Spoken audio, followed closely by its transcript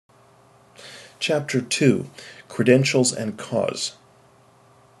Chapter 2, Credentials and Cause.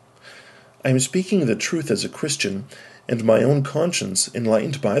 I am speaking the truth as a Christian, and my own conscience,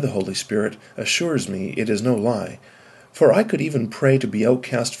 enlightened by the Holy Spirit, assures me it is no lie, for I could even pray to be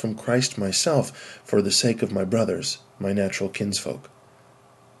outcast from Christ myself for the sake of my brothers, my natural kinsfolk.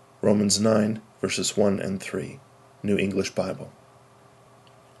 Romans 9, verses 1 and 3, New English Bible.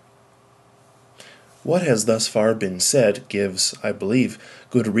 What has thus far been said gives, I believe,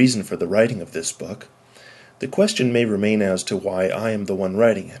 good reason for the writing of this book. The question may remain as to why I am the one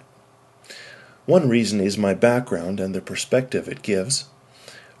writing it. One reason is my background and the perspective it gives.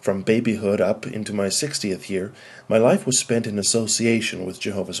 From babyhood up into my 60th year, my life was spent in association with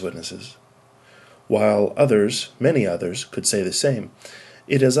Jehovah's Witnesses. While others, many others, could say the same,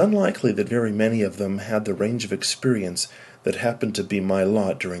 it is unlikely that very many of them had the range of experience that happened to be my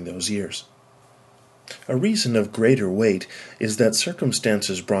lot during those years. A reason of greater weight is that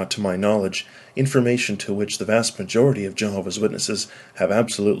circumstances brought to my knowledge information to which the vast majority of Jehovah's Witnesses have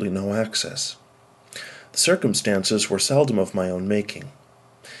absolutely no access. The circumstances were seldom of my own making.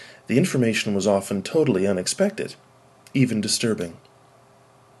 The information was often totally unexpected, even disturbing.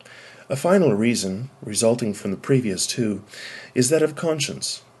 A final reason, resulting from the previous two, is that of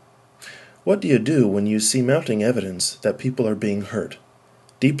conscience. What do you do when you see mounting evidence that people are being hurt,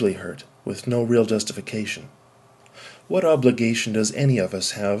 deeply hurt, with no real justification? What obligation does any of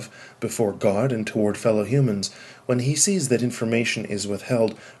us have before God and toward fellow humans when he sees that information is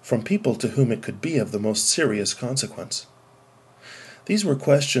withheld from people to whom it could be of the most serious consequence? These were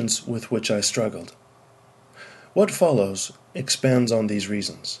questions with which I struggled. What follows expands on these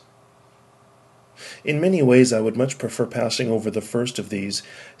reasons. In many ways I would much prefer passing over the first of these,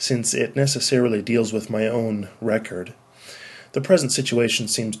 since it necessarily deals with my own record. The present situation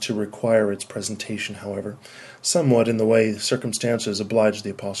seems to require its presentation, however, somewhat in the way circumstances obliged the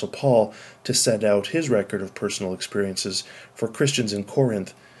Apostle Paul to set out his record of personal experiences for Christians in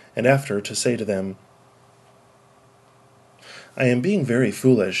Corinth, and after to say to them, "I am being very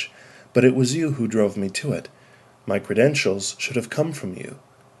foolish, but it was you who drove me to it. My credentials should have come from you.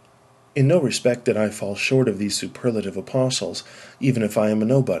 In no respect did I fall short of these superlative apostles, even if I am a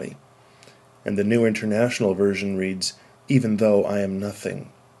nobody." And the New International Version reads, "Even though I am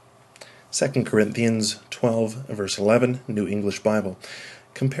nothing." 2 Corinthians 12, verse 11, New English Bible.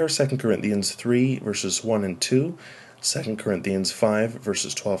 Compare 2 Corinthians 3, verses 1 and 2, 2 Corinthians 5,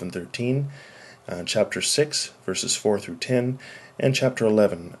 verses 12 and 13, chapter 6, verses 4 through 10, and chapter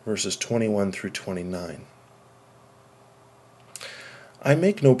 11, verses 21 through 29. I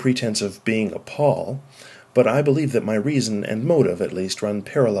make no pretense of being a Paul, but I believe that my reason and motive, at least, run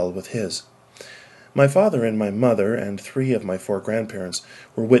parallel with his. My father and my mother and 3 of my 4 grandparents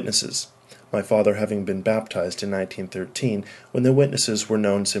were witnesses, my father having been baptized in 1913 when the witnesses were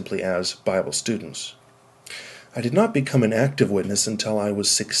known simply as Bible students. I did not become an active witness until I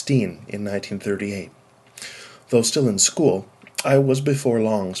was 16 in 1938. Though still in school, I was before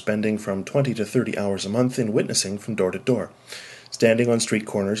long spending from 20 to 30 hours a month in witnessing from door to door, standing on street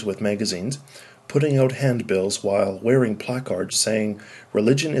corners with magazines, putting out handbills while wearing placards saying,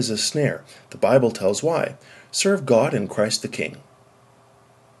 "Religion is a snare. The Bible tells why. Serve God and Christ the King."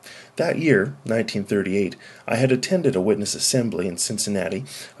 That year, 1938, I had attended a witness assembly in Cincinnati,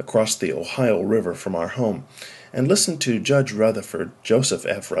 across the Ohio River from our home, and listened to Judge Rutherford, Joseph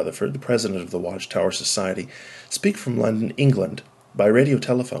F. Rutherford, the president of the Watchtower Society, speak from London, England, by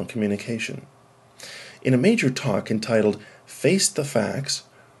radio-telephone communication. In a major talk entitled "Face the Facts,"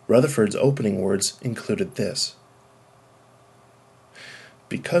 Rutherford's opening words included this: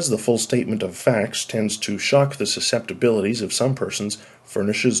 "Because the full statement of facts tends to shock the susceptibilities of some persons,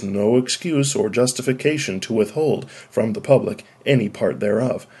 furnishes no excuse or justification to withhold from the public any part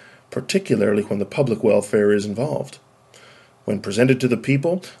thereof, particularly when the public welfare is involved. When presented to the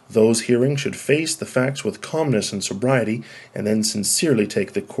people, those hearing should face the facts with calmness and sobriety, and then sincerely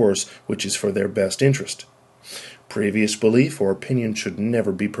take the course which is for their best interest. Previous belief or opinion should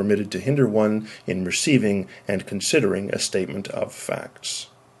never be permitted to hinder one in receiving and considering a statement of facts."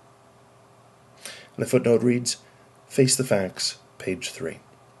 And the footnote reads, "Face the Facts," page 3.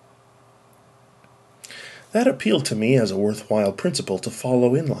 That appealed to me as a worthwhile principle to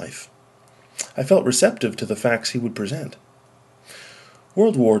follow in life. I felt receptive to the facts he would present.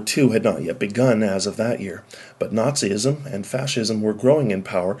 World War II had not yet begun as of that year, but Nazism and fascism were growing in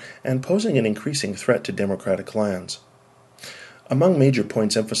power and posing an increasing threat to democratic lands. Among major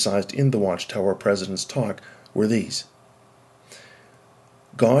points emphasized in the Watchtower president's talk were these: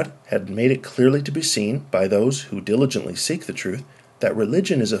 God had made it clearly to be seen by those who diligently seek the truth that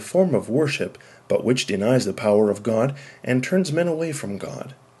religion is a form of worship, but which denies the power of God and turns men away from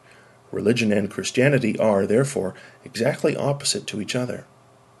God. Religion and Christianity are, therefore, exactly opposite to each other.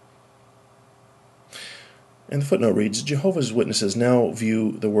 And the footnote reads, Jehovah's Witnesses now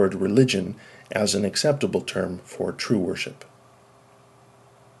view the word religion as an acceptable term for true worship.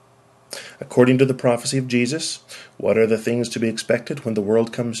 According to the prophecy of Jesus, what are the things to be expected when the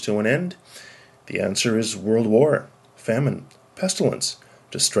world comes to an end? The answer is world war, famine, pestilence,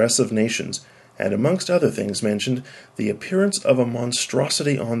 distress of nations, and amongst other things mentioned, the appearance of a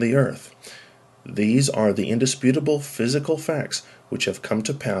monstrosity on the earth. These are the indisputable physical facts which have come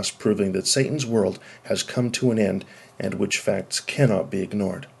to pass, proving that Satan's world has come to an end, and which facts cannot be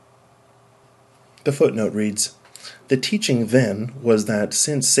ignored. The footnote reads, the teaching then was that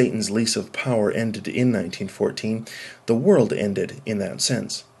since Satan's lease of power ended in 1914, the world ended in that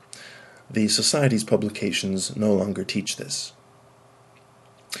sense. The Society's publications no longer teach this.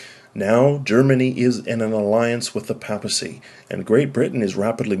 Now, Germany is in an alliance with the papacy, and Great Britain is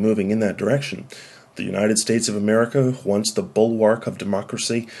rapidly moving in that direction. The United States of America, once the bulwark of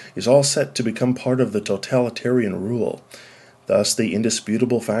democracy, is all set to become part of the totalitarian rule. Thus, the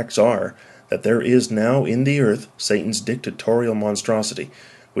indisputable facts are that there is now in the earth Satan's dictatorial monstrosity,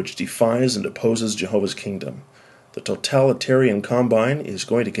 which defies and opposes Jehovah's kingdom. The totalitarian combine is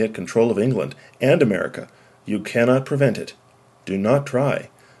going to get control of England and America. You cannot prevent it. Do not try.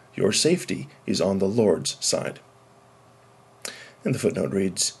 Your safety is on the Lord's side. And the footnote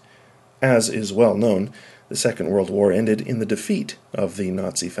reads, as is well known, the Second World War ended in the defeat of the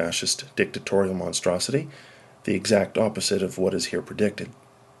Nazi-fascist dictatorial monstrosity, the exact opposite of what is here predicted.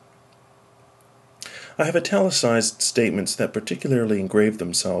 I have italicized statements that particularly engraved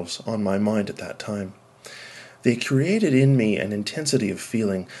themselves on my mind at that time. They created in me an intensity of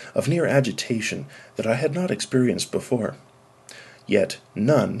feeling, of near agitation, that I had not experienced before. Yet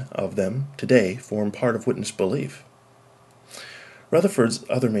none of them today form part of witness belief. Rutherford's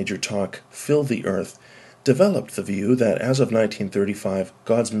other major talk, Fill the Earth, developed the view that as of 1935,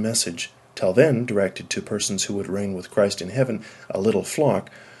 God's message, till then directed to persons who would reign with Christ in heaven, a little flock,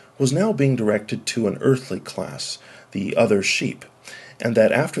 was now being directed to an earthly class, the other sheep, and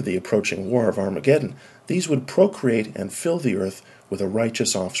that after the approaching war of Armageddon, these would procreate and fill the earth with a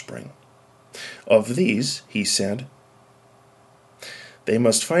righteous offspring. Of these, he said, they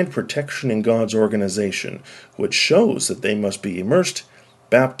must find protection in God's organization, which shows that they must be immersed,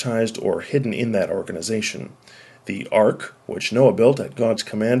 baptized, or hidden in that organization. The ark, which Noah built at God's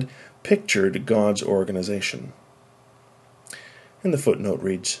command, pictured God's organization. And the footnote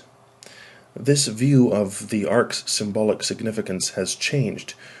reads, this view of the ark's symbolic significance has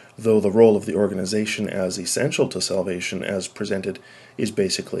changed, though the role of the organization as essential to salvation as presented is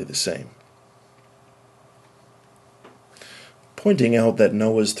basically the same. Pointing out that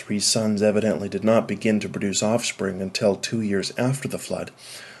Noah's 3 sons evidently did not begin to produce offspring until 2 years after the flood,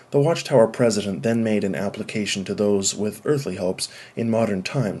 the Watchtower president then made an application to those with earthly hopes in modern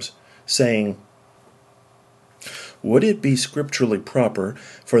times, saying, would it be scripturally proper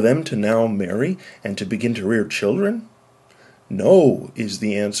for them to now marry and to begin to rear children? No, is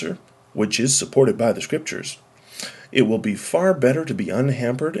the answer, which is supported by the Scriptures. It will be far better to be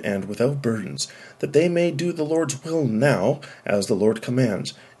unhampered and without burdens, that they may do the Lord's will now, as the Lord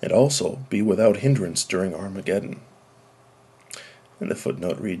commands, and also be without hindrance during Armageddon. And the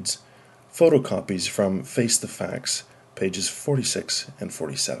footnote reads, photocopies from Face the Facts, pages 46 and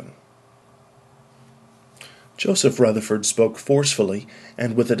 47. Joseph Rutherford spoke forcefully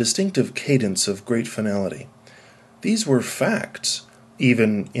and with a distinctive cadence of great finality. These were facts,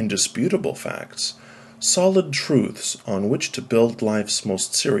 even indisputable facts, solid truths on which to build life's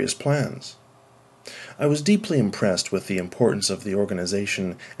most serious plans. I was deeply impressed with the importance of the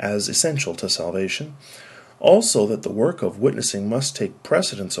organization as essential to salvation, also that the work of witnessing must take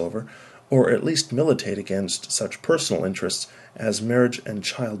precedence over, or at least militate against, such personal interests as marriage and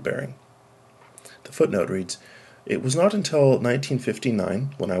childbearing. The footnote reads, it was not until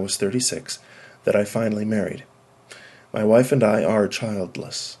 1959, when I was 36, that I finally married. My wife and I are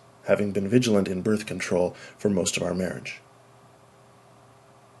childless, having been vigilant in birth control for most of our marriage.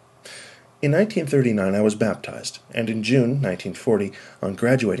 In 1939 I was baptized, and in June 1940, on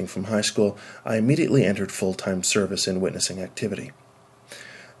graduating from high school, I immediately entered full-time service in witnessing activity.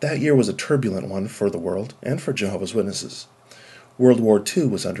 That year was a turbulent one for the world and for Jehovah's Witnesses. World War II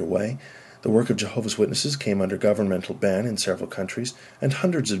was underway. The work of Jehovah's Witnesses came under governmental ban in several countries, and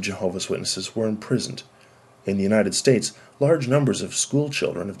hundreds of Jehovah's Witnesses were imprisoned. In the United States, large numbers of school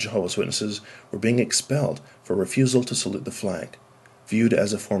children of Jehovah's Witnesses were being expelled for refusal to salute the flag, viewed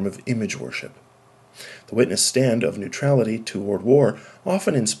as a form of image worship. The witness stand of neutrality toward war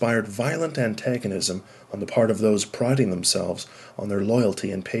often inspired violent antagonism on the part of those priding themselves on their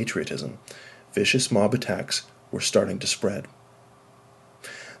loyalty and patriotism. Vicious mob attacks were starting to spread.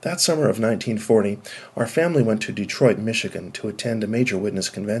 That summer of 1940, our family went to Detroit, Michigan to attend a major witness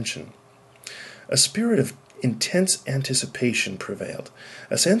convention. A spirit of intense anticipation prevailed,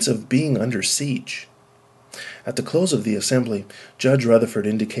 a sense of being under siege. At the close of the assembly, Judge Rutherford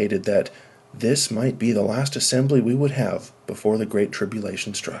indicated that this might be the last assembly we would have before the Great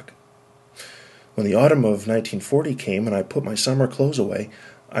Tribulation struck. When the autumn of 1940 came and I put my summer clothes away,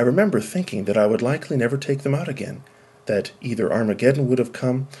 I remember thinking that I would likely never take them out again, that either Armageddon would have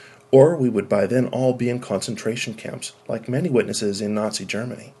come, or we would by then all be in concentration camps, like many witnesses in Nazi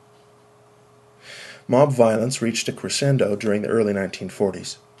Germany. Mob violence reached a crescendo during the early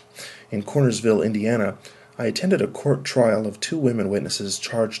 1940s. In Cornersville, Indiana, I attended a court trial of 2 women witnesses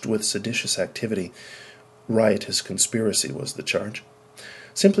charged with seditious activity. Riotous conspiracy was the charge,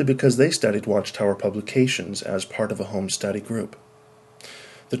 simply because they studied Watchtower publications as part of a home study group.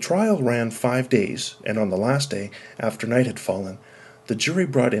 The trial ran 5 days, and on the last day, after night had fallen, the jury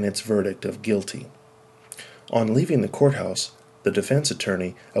brought in its verdict of guilty. On leaving the courthouse, the defense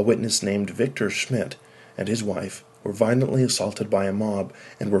attorney, a witness named Victor Schmidt, and his wife were violently assaulted by a mob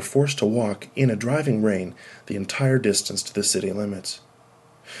and were forced to walk, in a driving rain, the entire distance to the city limits.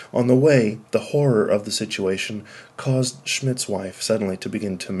 On the way, the horror of the situation caused Schmidt's wife suddenly to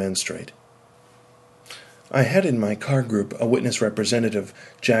begin to menstruate. I had in my car group a witness representative,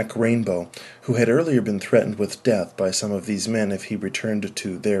 Jack Rainbow, who had earlier been threatened with death by some of these men if he returned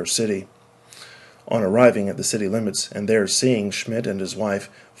to their city. On arriving at the city limits and there seeing Schmidt and his wife,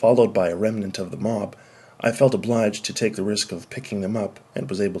 followed by a remnant of the mob, I felt obliged to take the risk of picking them up, and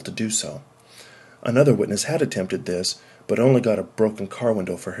was able to do so. Another witness had attempted this, but only got a broken car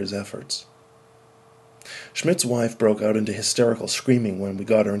window for his efforts. Schmidt's wife broke out into hysterical screaming when we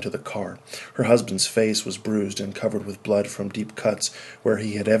got her into the car. Her husband's face was bruised and covered with blood from deep cuts where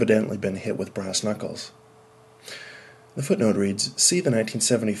he had evidently been hit with brass knuckles. The footnote reads, see the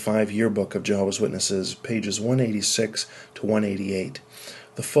 1975 Yearbook of Jehovah's Witnesses, pages 186 to 188.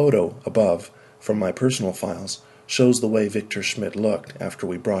 The photo above, from my personal files, shows the way Victor Schmidt looked after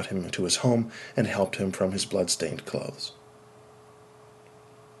we brought him to his home and helped him from his blood-stained clothes.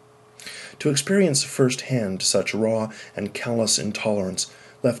 To experience firsthand such raw and callous intolerance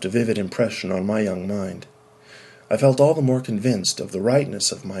left a vivid impression on my young mind. I felt all the more convinced of the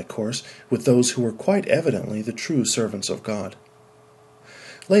rightness of my course with those who were quite evidently the true servants of God.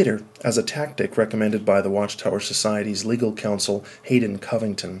 Later, as a tactic recommended by the Watchtower Society's legal counsel Hayden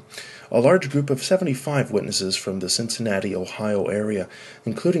Covington, a large group of 75 witnesses from the Cincinnati, Ohio area,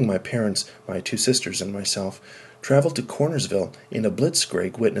 including my parents, my 2 sisters, and myself, traveled to Cornersville in a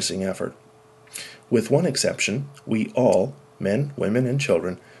blitzkrieg witnessing effort. With one exception, we all, men, women, and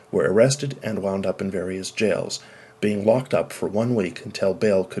children, were arrested and wound up in various jails, being locked up for 1 week until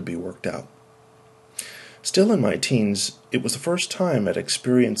bail could be worked out. Still in my teens, it was the first time at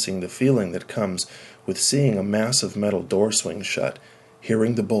experiencing the feeling that comes with seeing a massive metal door swing shut,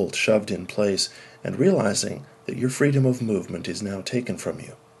 hearing the bolt shoved in place, and realizing that your freedom of movement is now taken from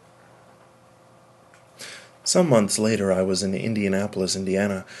you. Some months later, I was in Indianapolis,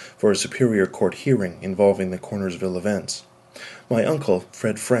 Indiana, for a Superior Court hearing involving the Cornersville events. My uncle,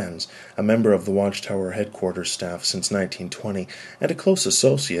 Fred Franz, a member of the Watchtower headquarters staff since 1920 and a close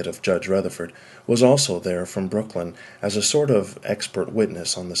associate of Judge Rutherford, was also there from Brooklyn as a sort of expert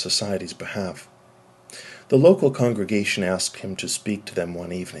witness on the Society's behalf. The local congregation asked him to speak to them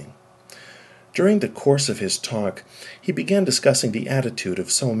one evening. During the course of his talk, he began discussing the attitude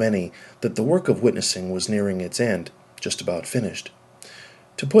of so many that the work of witnessing was nearing its end, just about finished.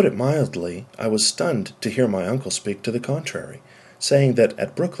 To put it mildly, I was stunned to hear my uncle speak to the contrary, saying that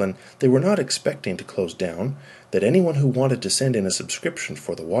at Brooklyn they were not expecting to close down, that anyone who wanted to send in a subscription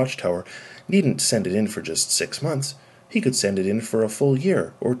for the Watchtower needn't send it in for just 6 months. He could send it in for a full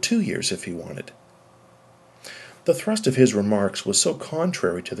year or 2 years if he wanted. The thrust of his remarks was so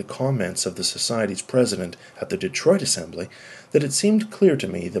contrary to the comments of the Society's president at the Detroit Assembly that it seemed clear to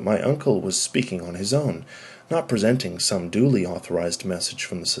me that my uncle was speaking on his own, not presenting some duly authorized message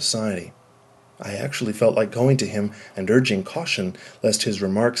from the Society. I actually felt like going to him and urging caution lest his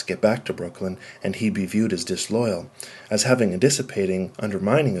remarks get back to Brooklyn and he be viewed as disloyal, as having a dissipating,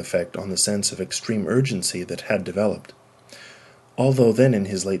 undermining effect on the sense of extreme urgency that had developed. Although then in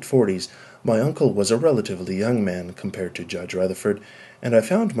his late 40s, my uncle was a relatively young man compared to Judge Rutherford, and I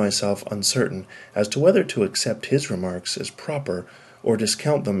found myself uncertain as to whether to accept his remarks as proper or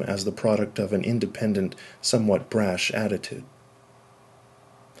discount them as the product of an independent, somewhat brash attitude.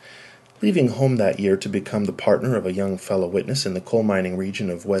 Leaving home that year to become the partner of a young fellow witness in the coal mining region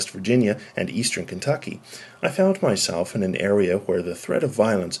of West Virginia and eastern Kentucky, I found myself in an area where the threat of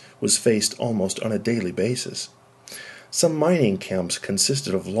violence was faced almost on a daily basis. Some mining camps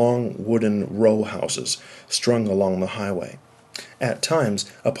consisted of long wooden row houses strung along the highway. At times,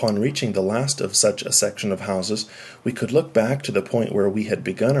 upon reaching the last of such a section of houses, we could look back to the point where we had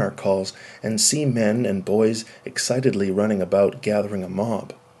begun our calls and see men and boys excitedly running about gathering a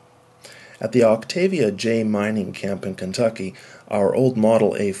mob. At the Octavia J. mining camp in Kentucky, our old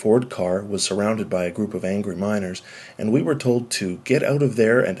Model A Ford car was surrounded by a group of angry miners, and we were told to get out of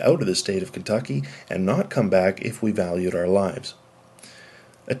there and out of the state of Kentucky and not come back if we valued our lives.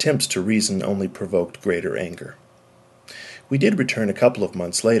 Attempts to reason only provoked greater anger. We did return a couple of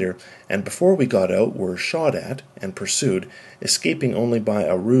months later, and before we got out were shot at and pursued, escaping only by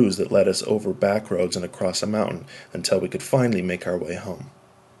a ruse that led us over back roads and across a mountain until we could finally make our way home.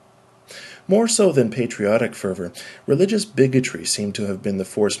 More so than patriotic fervor, religious bigotry seemed to have been the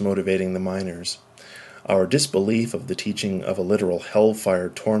force motivating the miners. Our disbelief of the teaching of a literal hellfire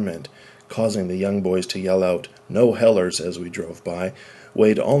torment, causing the young boys to yell out, "No hellers," as we drove by,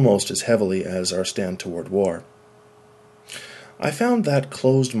 weighed almost as heavily as our stand toward war. I found that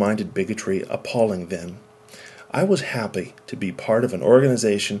closed-minded bigotry appalling then. I was happy to be part of an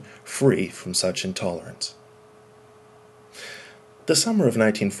organization free from such intolerance. The summer of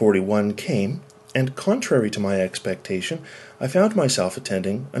 1941 came, and contrary to my expectation, I found myself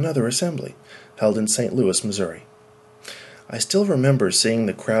attending another assembly, held in St. Louis, Missouri. I still remember seeing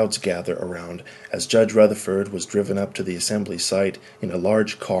the crowds gather around as Judge Rutherford was driven up to the assembly site in a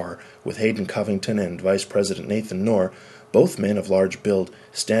large car with Hayden Covington and Vice President Nathan Knorr, both men of large build,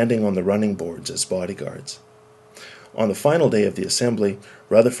 standing on the running boards as bodyguards. On the final day of the assembly,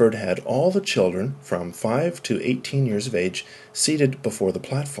 Rutherford had all the children from 5 to 18 years of age seated before the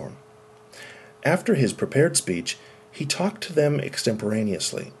platform. After his prepared speech, he talked to them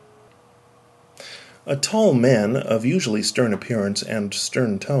extemporaneously. A tall man of usually stern appearance and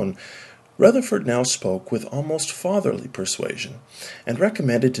stern tone, Rutherford now spoke with almost fatherly persuasion, and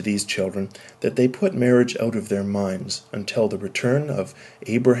recommended to these children that they put marriage out of their minds until the return of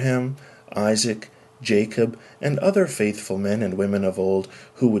Abraham, Isaac, Jacob, and other faithful men and women of old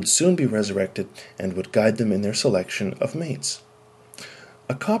who would soon be resurrected and would guide them in their selection of mates.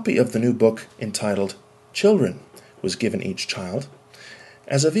 A copy of the new book entitled Children was given each child.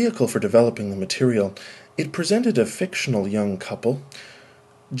 As a vehicle for developing the material, it presented a fictional young couple,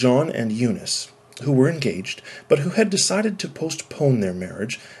 John and Eunice, who were engaged, but who had decided to postpone their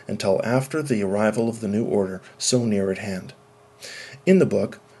marriage until after the arrival of the new order so near at hand. In the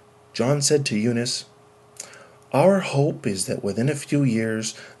book, John said to Eunice, "Our hope is that within a few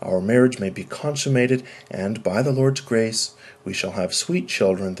years our marriage may be consummated, and by the Lord's grace we shall have sweet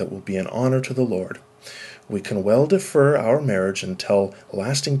children that will be an honor to the Lord. We can well defer our marriage until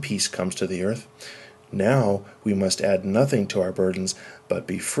lasting peace comes to the earth. Now we must add nothing to our burdens, but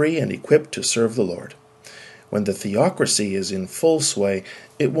be free and equipped to serve the Lord. When the theocracy is in full sway,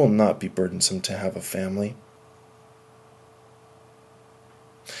 it will not be burdensome to have a family."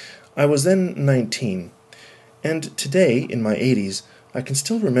 I was then 19, and today, in my 80s, I can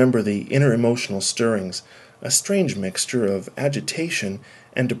still remember the inner emotional stirrings, a strange mixture of agitation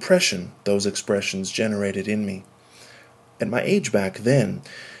and depression those expressions generated in me. At my age back then,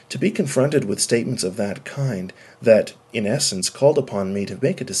 to be confronted with statements of that kind, that, in essence, called upon me to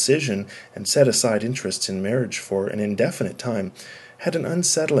make a decision and set aside interests in marriage for an indefinite time, had an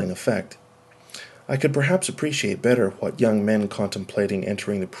unsettling effect. I could perhaps appreciate better what young men contemplating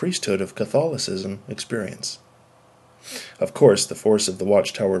entering the priesthood of Catholicism experience. Of course, the force of the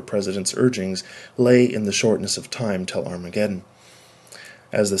Watchtower President's urgings lay in the shortness of time till Armageddon.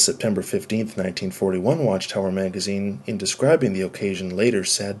 As the September 15, 1941 Watchtower magazine, in describing the occasion, later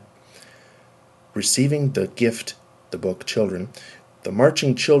said, "Receiving the gift, the book Children, the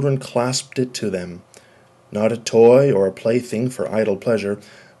marching children clasped it to them, not a toy or a plaything for idle pleasure,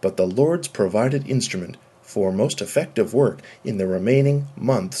 but the Lord's provided instrument for most effective work in the remaining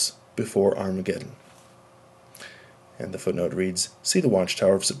months before Armageddon." And the footnote reads, "See the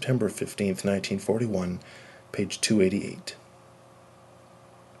Watchtower of September 15, 1941, page 288.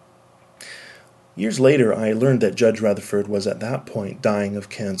 Years later, I learned that Judge Rutherford was at that point dying of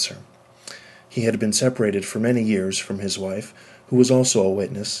cancer. He had been separated for many years from his wife, who was also a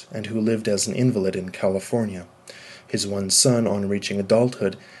witness, and who lived as an invalid in California. His one son, on reaching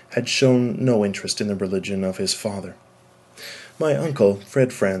adulthood, had shown no interest in the religion of his father. My uncle,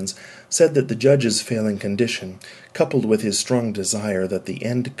 Franz, said that the judge's failing condition, coupled with his strong desire that the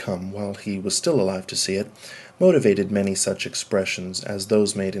end come while he was still alive to see it, motivated many such expressions as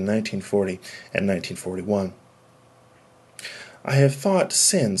those made in 1940 and 1941. I have thought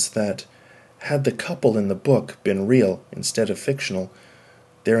since that, had the couple in the book been real instead of fictional,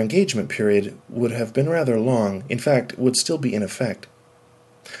 their engagement period would have been rather long, in fact, would still be in effect.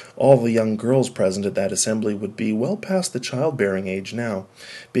 All the young girls present at that assembly would be well past the childbearing age now,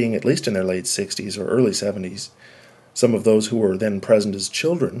 being at least in their late 60s or early 70s. Some of those who were then present as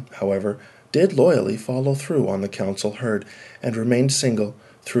children, however, did loyally follow through on the counsel heard, and remained single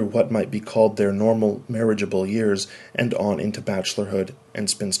through what might be called their normal marriageable years and on into bachelorhood and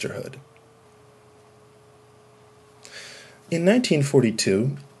spinsterhood. In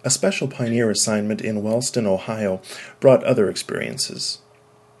 1942, a special pioneer assignment in Wellston, Ohio, brought other experiences.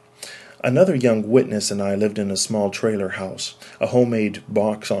 Another young witness and I lived in a small trailer house, a homemade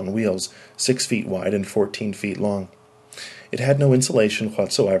box on wheels, 6 feet wide and 14 feet long. It had no insulation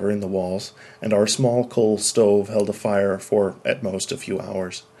whatsoever in the walls, and our small coal stove held a fire for, at most, a few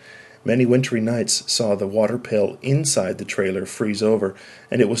hours. Many wintry nights saw the water pail inside the trailer freeze over,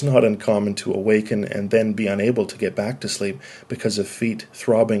 and it was not uncommon to awaken and then be unable to get back to sleep because of feet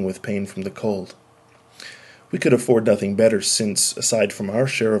throbbing with pain from the cold. We could afford nothing better since, aside from our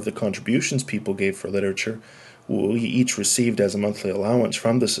share of the contributions people gave for literature, we each received as a monthly allowance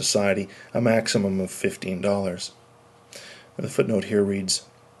from the Society a maximum of $15. The footnote here reads,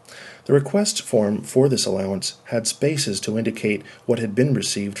 "The request form for this allowance had spaces to indicate what had been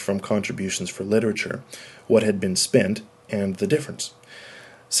received from contributions for literature, what had been spent, and the difference.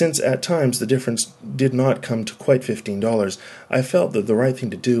 Since at times the difference did not come to quite $15, I felt that the right thing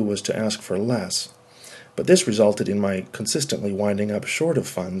to do was to ask for less. But this resulted in my consistently winding up short of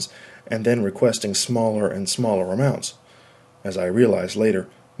funds and then requesting smaller and smaller amounts. As I realized later,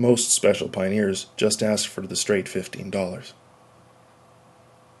 most special pioneers just asked for the straight $15.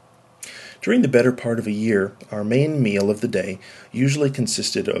 During the better part of a year, our main meal of the day usually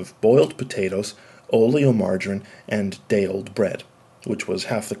consisted of boiled potatoes, oleomargarine, and day-old bread, which was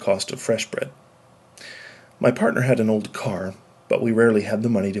half the cost of fresh bread. My partner had an old car, but we rarely had the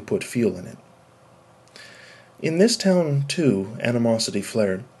money to put fuel in it. In this town, too, animosity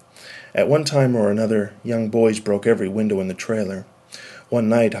flared. At one time or another, young boys broke every window in the trailer. One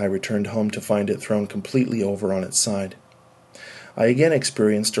night I returned home to find it thrown completely over on its side. I again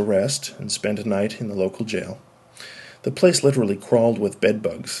experienced arrest and spent a night in the local jail. The place literally crawled with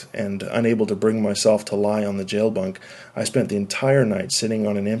bedbugs, and unable to bring myself to lie on the jail bunk, I spent the entire night sitting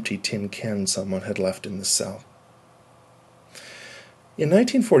on an empty tin can someone had left in the cell. In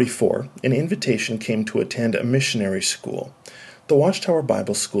 1944, an invitation came to attend a missionary school, the Watchtower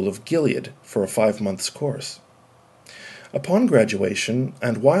Bible School of Gilead, for a 5-month course. Upon graduation,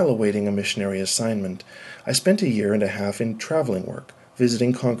 and while awaiting a missionary assignment, I spent a year and a half in traveling work,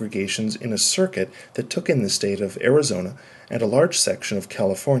 visiting congregations in a circuit that took in the state of Arizona and a large section of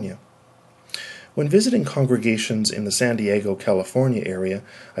California. When visiting congregations in the San Diego, California area,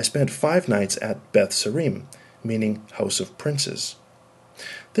 I spent 5 nights at Beth Sarim, meaning House of Princes.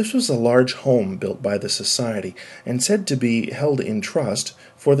 This was a large home built by the Society, and said to be held in trust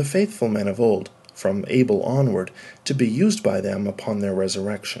for the faithful men of old, from Abel onward, to be used by them upon their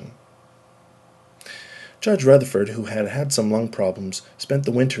resurrection. Judge Rutherford, who had had some lung problems, spent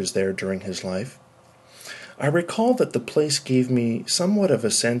the winters there during his life. I recall that the place gave me somewhat of a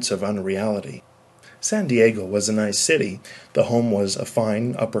sense of unreality. San Diego was a nice city, the home was a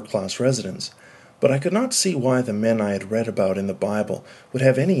fine, upper-class residence, but I could not see why the men I had read about in the Bible would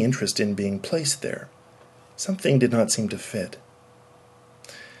have any interest in being placed there. Something did not seem to fit.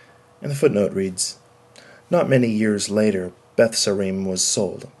 And the footnote reads, "Not many years later, Beth Sarim was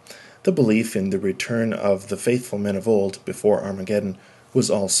sold. The belief in the return of the faithful men of old before Armageddon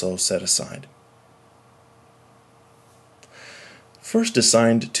was also set aside." First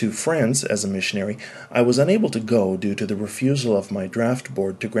assigned to France as a missionary, I was unable to go due to the refusal of my draft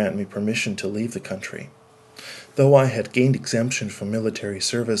board to grant me permission to leave the country. Though I had gained exemption from military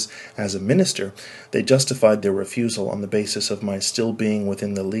service as a minister, they justified their refusal on the basis of my still being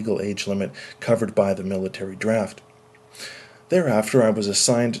within the legal age limit covered by the military draft. Thereafter I was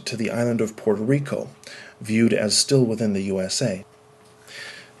assigned to the island of Puerto Rico, viewed as still within the USA.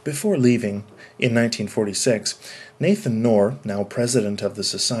 Before leaving, in 1946, Nathan Knorr, now president of the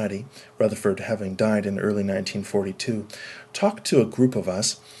Society, Rutherford having died in early 1942, talked to a group of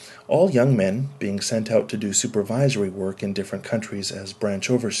us, all young men being sent out to do supervisory work in different countries as branch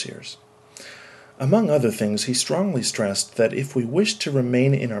overseers. Among other things, he strongly stressed that if we wished to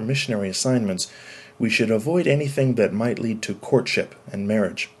remain in our missionary assignments, we should avoid anything that might lead to courtship and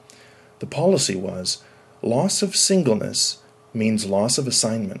marriage. The policy was, loss of singleness means loss of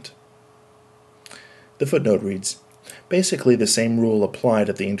assignment. The footnote reads, basically the same rule applied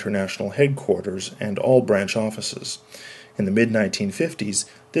at the international headquarters and all branch offices. In the mid-1950s,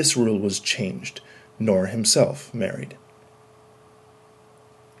 this rule was changed. Noor himself married.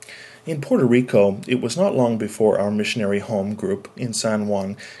 In Puerto Rico, it was not long before our missionary home group in San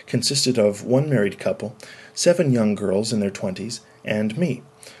Juan consisted of one married couple, 7 young girls in their 20s, and me,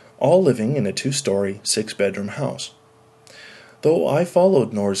 all living in a 2-story, 6-bedroom house. Though I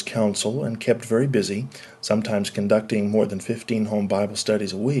followed Noor's counsel and kept very busy, sometimes conducting more than 15 home Bible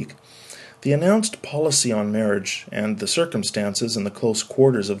studies a week, the announced policy on marriage and the circumstances in the close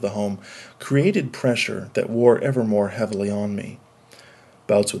quarters of the home created pressure that wore ever more heavily on me.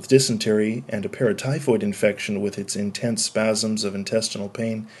 Bouts with dysentery and a paratyphoid infection with its intense spasms of intestinal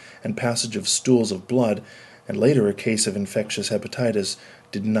pain and passage of stools of blood, and later a case of infectious hepatitis,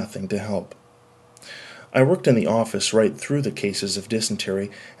 did nothing to help. I worked in the office right through the cases of dysentery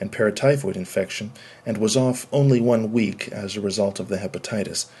and paratyphoid infection, and was off only 1 week as a result of the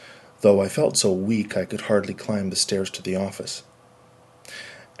hepatitis, though I felt so weak I could hardly climb the stairs to the office.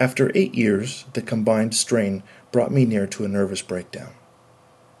 After 8 years, the combined strain brought me near to a nervous breakdown.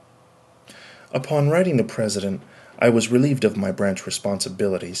 Upon writing the President, I was relieved of my branch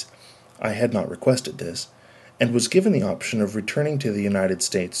responsibilities. I had not requested this, and was given the option of returning to the United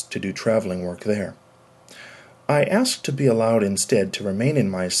States to do traveling work there. I asked to be allowed instead to remain in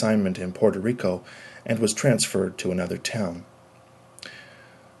my assignment in Puerto Rico, and was transferred to another town.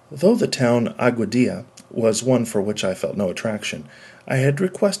 Though the town Aguadilla was one for which I felt no attraction, I had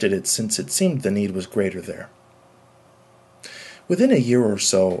requested it since it seemed the need was greater there. Within a year or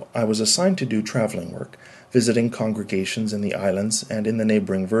so, I was assigned to do traveling work, visiting congregations in the islands and in the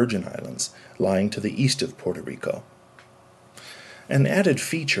neighboring Virgin Islands, lying to the east of Puerto Rico. An added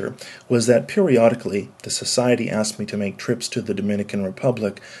feature was that periodically the Society asked me to make trips to the Dominican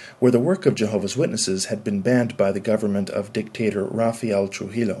Republic, where the work of Jehovah's Witnesses had been banned by the government of dictator Rafael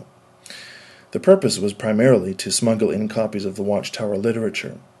Trujillo. The purpose was primarily to smuggle in copies of the Watchtower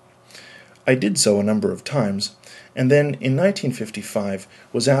literature. I did so a number of times, and then in 1955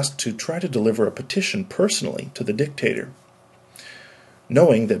 was asked to try to deliver a petition personally to the dictator.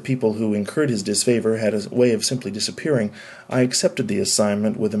 Knowing that people who incurred his disfavor had a way of simply disappearing, I accepted the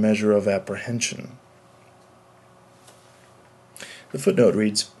assignment with a measure of apprehension. The footnote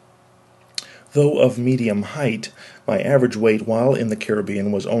reads, though of medium height, my average weight while in the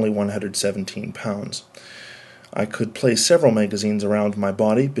Caribbean was only 117 pounds. I could place several magazines around my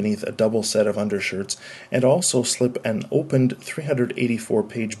body beneath a double set of undershirts, and also slip an opened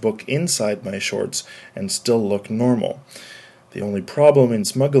 384-page book inside my shorts and still look normal. The only problem in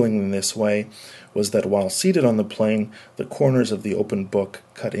smuggling in this way was that while seated on the plane, the corners of the opened book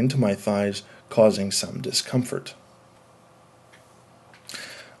cut into my thighs, causing some discomfort.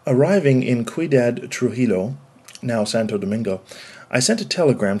 Arriving in Ciudad Trujillo, now Santo Domingo, I sent a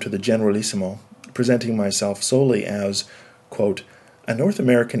telegram to the Generalissimo, presenting myself solely as, quote, a North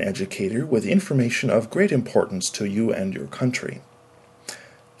American educator with information of great importance to you and your country.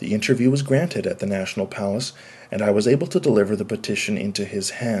 The interview was granted at the National Palace, and I was able to deliver the petition into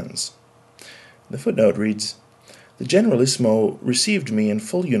his hands. The footnote reads, the Generalissimo received me in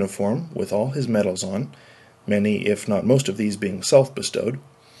full uniform, with all his medals on, many, if not most of these being self-bestowed,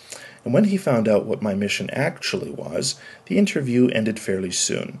 and when he found out what my mission actually was, the interview ended fairly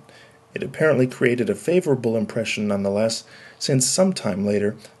soon. It apparently created a favorable impression nonetheless, since some time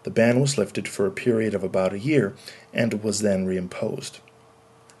later the ban was lifted for a period of about a year, and was then reimposed.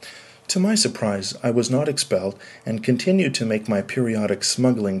 To my surprise, I was not expelled, and continued to make my periodic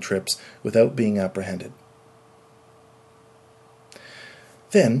smuggling trips without being apprehended.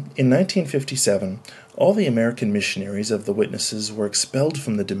 Then, in 1957, all the American missionaries of the Witnesses were expelled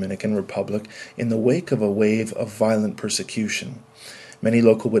from the Dominican Republic in the wake of a wave of violent persecution, many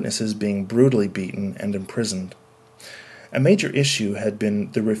local witnesses being brutally beaten and imprisoned. A major issue had been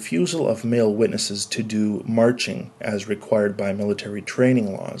the refusal of male witnesses to do marching as required by military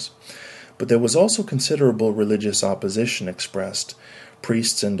training laws, but there was also considerable religious opposition expressed,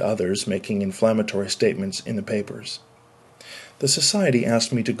 priests and others making inflammatory statements in the papers. The Society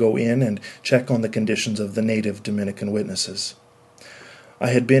asked me to go in and check on the conditions of the native Dominican witnesses. I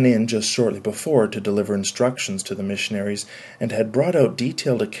had been in just shortly before to deliver instructions to the missionaries, and had brought out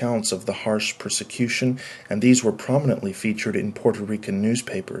detailed accounts of the harsh persecution, and these were prominently featured in Puerto Rican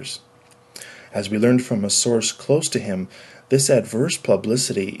newspapers. As we learned from a source close to him, this adverse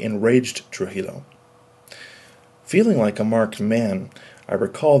publicity enraged Trujillo. Feeling like a marked man, I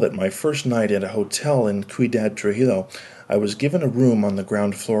recall that my first night at a hotel in Ciudad Trujillo, I was given a room on the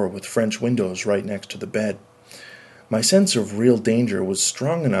ground floor with French windows right next to the bed. My sense of real danger was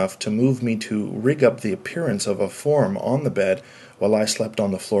strong enough to move me to rig up the appearance of a form on the bed while I slept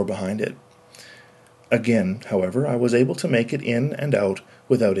on the floor behind it. Again, however, I was able to make it in and out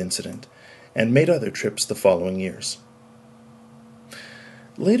without incident, and made other trips the following years.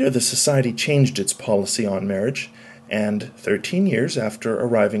 Later, the Society changed its policy on marriage, and 13 years after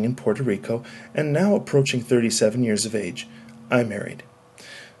arriving in Puerto Rico, and now approaching 37 years of age, I married.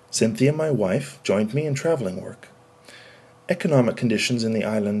 Cynthia, my wife, joined me in traveling work. Economic conditions in the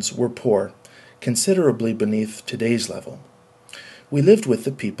islands were poor, considerably beneath today's level. We lived with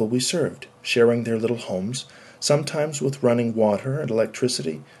the people we served, sharing their little homes, sometimes with running water and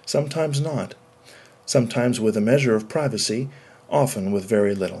electricity, sometimes not, sometimes with a measure of privacy, often with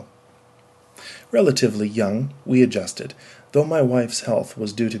very little. Relatively young, we adjusted, though my wife's health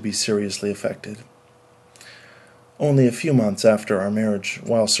was due to be seriously affected. Only a few months after our marriage,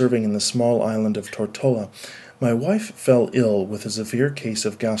 while serving in the small island of Tortola, my wife fell ill with a severe case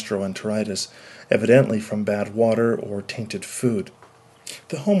of gastroenteritis, evidently from bad water or tainted food.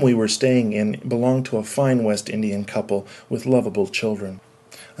 The home we were staying in belonged to a fine West Indian couple with lovable children.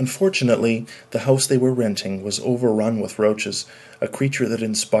 Unfortunately, the house they were renting was overrun with roaches, a creature that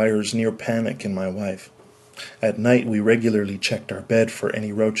inspires near panic in my wife. At night, we regularly checked our bed for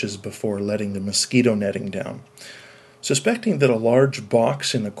any roaches before letting the mosquito netting down. Suspecting that a large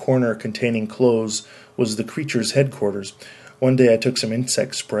box in a corner containing clothes was the creature's headquarters, one day I took some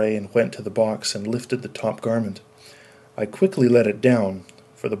insect spray and went to the box and lifted the top garment. I quickly let it down,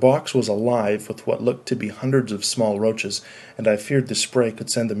 for the box was alive with what looked to be hundreds of small roaches, and I feared the spray could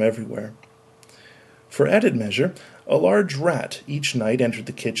send them everywhere. For added measure, a large rat each night entered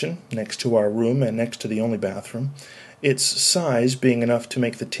the kitchen, next to our room and next to the only bathroom, its size being enough to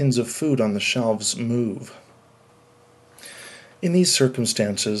make the tins of food on the shelves move. In these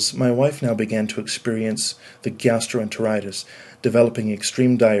circumstances, my wife now began to experience the gastroenteritis, developing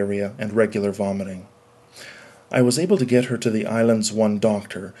extreme diarrhea and regular vomiting. I was able to get her to the island's one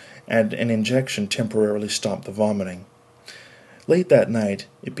doctor, and an injection temporarily stopped the vomiting. Late that night,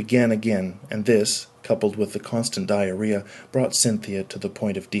 it began again, and this, coupled with the constant diarrhea, brought Cynthia to the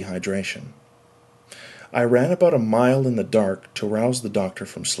point of dehydration. I ran about a mile in the dark to rouse the doctor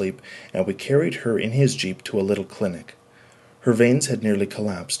from sleep, and we carried her in his jeep to a little clinic. Her veins had nearly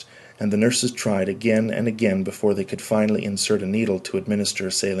collapsed, and the nurses tried again and again before they could finally insert a needle to administer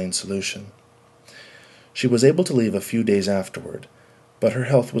a saline solution. She was able to leave a few days afterward, but her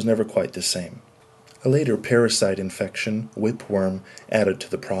health was never quite the same. A later parasite infection, whipworm, added to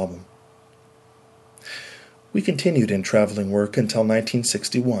the problem. We continued in traveling work until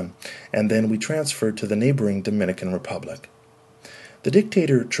 1961, and then we transferred to the neighboring Dominican Republic. The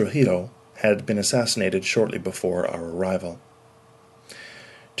dictator Trujillo had been assassinated shortly before our arrival.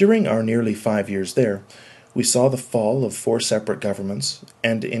 During our nearly 5 years there, we saw the fall of 4 separate governments,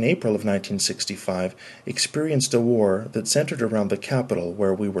 and in April of 1965 experienced a war that centered around the capital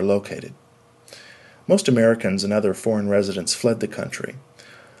where we were located. Most Americans and other foreign residents fled the country.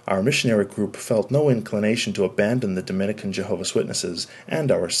 Our missionary group felt no inclination to abandon the Dominican Jehovah's Witnesses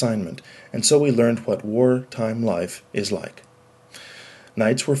and our assignment, and so we learned what wartime life is like.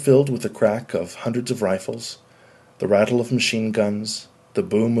 Nights were filled with the crack of hundreds of rifles, the rattle of machine guns, the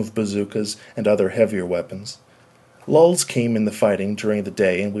boom of bazookas and other heavier weapons. Lulls came in the fighting during the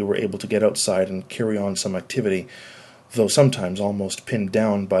day, and we were able to get outside and carry on some activity, though sometimes almost pinned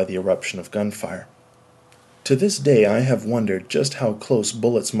down by the eruption of gunfire. To this day I have wondered just how close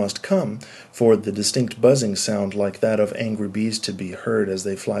bullets must come for the distinct buzzing sound like that of angry bees to be heard as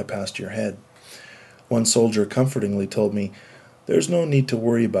they fly past your head. One soldier comfortingly told me, "There's no need to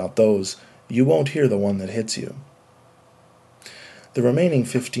worry about those. You won't hear the one that hits you." The remaining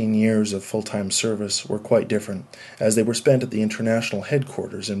 15 years of full-time service were quite different, as they were spent at the international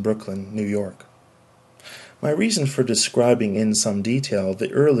headquarters in Brooklyn, New York. My reason for describing in some detail the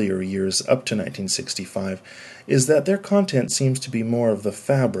earlier years up to 1965 is that their content seems to be more of the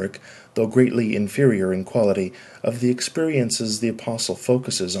fabric, though greatly inferior in quality, of the experiences the apostle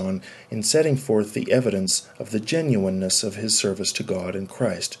focuses on in setting forth the evidence of the genuineness of his service to God and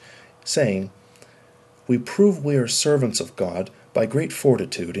Christ, saying, "We prove we are servants of God by great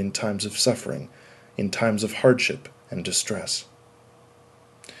fortitude in times of suffering, in times of hardship and distress."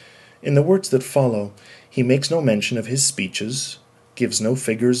 In the words that follow, he makes no mention of his speeches, gives no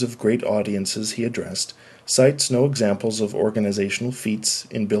figures of great audiences he addressed, cites no examples of organizational feats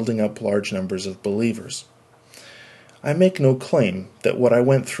in building up large numbers of believers. I make no claim that what I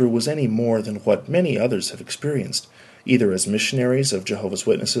went through was any more than what many others have experienced, either as missionaries of Jehovah's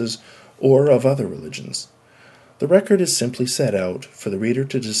Witnesses or of other religions. The record is simply set out for the reader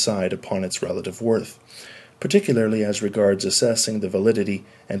to decide upon its relative worth, particularly as regards assessing the validity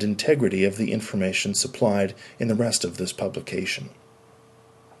and integrity of the information supplied in the rest of this publication.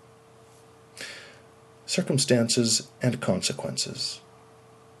 Circumstances and consequences.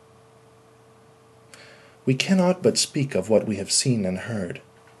 We cannot but speak of what we have seen and heard.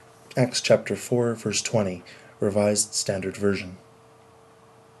 Acts chapter 4, verse 20, Revised Standard Version.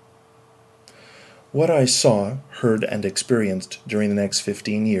 What I saw, heard, and experienced during the next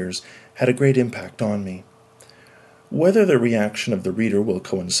 15 years had a great impact on me. Whether the reaction of the reader will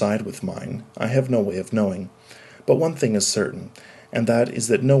coincide with mine, I have no way of knowing, but one thing is certain, and that is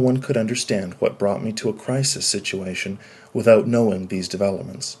that no one could understand what brought me to a crisis situation without knowing these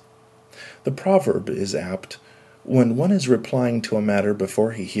developments. The proverb is apt, when one is replying to a matter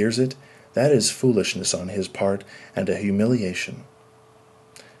before he hears it, that is foolishness on his part and a humiliation.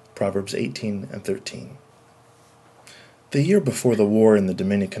 Proverbs 18 and 13. The year before the war in the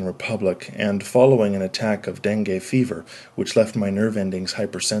Dominican Republic, and following an attack of dengue fever, which left my nerve endings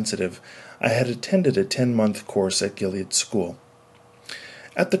hypersensitive, I had attended a 10-month course at Gilead School.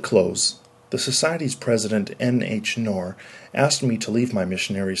 At the close, the Society's president, N.H. Knorr, asked me to leave my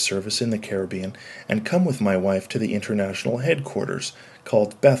missionary service in the Caribbean and come with my wife to the international headquarters,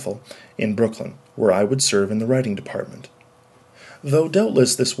 called Bethel, in Brooklyn, where I would serve in the writing department. Though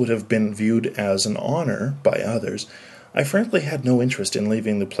doubtless this would have been viewed as an honor by others, I frankly had no interest in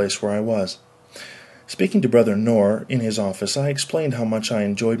leaving the place where I was. Speaking to Brother Knorr in his office, I explained how much I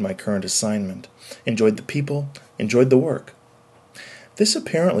enjoyed my current assignment, enjoyed the people, enjoyed the work. This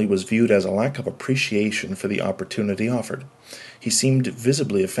apparently was viewed as a lack of appreciation for the opportunity offered. He seemed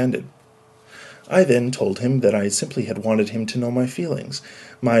visibly offended. I then told him that I simply had wanted him to know my feelings,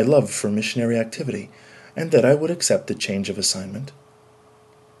 my love for missionary activity, and that I would accept the change of assignment.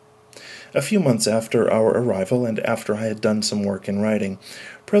 A few months after our arrival, and after I had done some work in writing,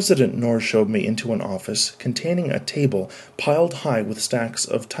 President Knorr showed me into an office containing a table piled high with stacks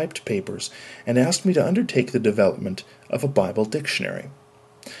of typed papers, and asked me to undertake the development of a Bible dictionary.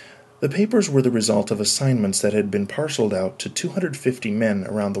 The papers were the result of assignments that had been parceled out to 250 men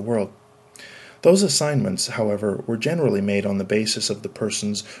around the world. Those assignments, however, were generally made on the basis of the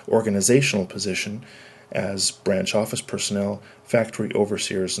person's organizational position, as branch office personnel, factory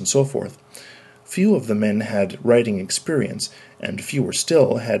overseers, and so forth. Few of the men had writing experience, and fewer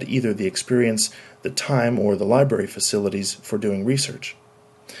still had either the experience, the time, or the library facilities for doing research.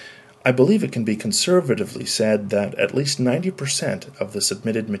 I believe it can be conservatively said that at least 90% of the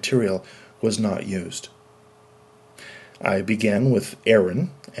submitted material was not used. I began with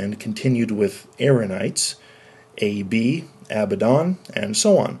Aaron, and continued with Aaronites, A.B., Abaddon, and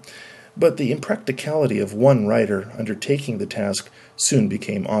so on. But the impracticality of one writer undertaking the task soon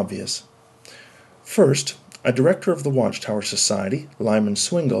became obvious. First, a director of the Watchtower Society, Lyman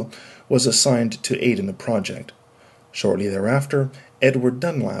Swingle, was assigned to aid in the project. Shortly thereafter, Edward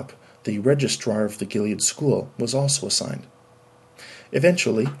Dunlap, the registrar of the Gilead School, was also assigned.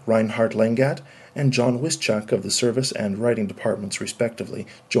 Eventually, Reinhard Lengat and John Wischuk of the service and writing departments respectively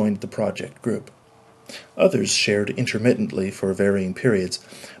joined the project group. Others shared intermittently for varying periods,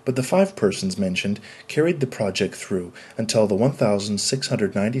 but the 5 persons mentioned carried the project through until the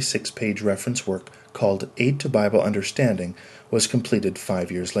 1,696-page reference work called Aid to Bible Understanding was completed 5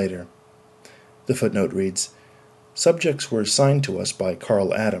 years later. The footnote reads, "Subjects were assigned to us by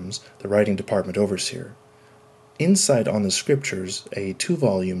Carl Adams, the writing department overseer. Insight on the Scriptures, a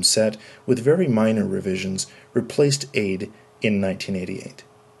 2-volume set with very minor revisions, replaced Aid in 1988.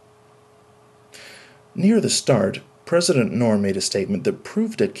 Near the start, President Knorr made a statement that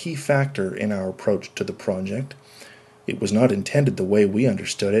proved a key factor in our approach to the project. It was not intended the way we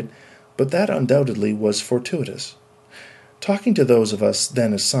understood it, but that undoubtedly was fortuitous. Talking to those of us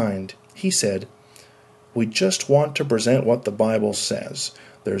then assigned, he said, "We just want to present what the Bible says.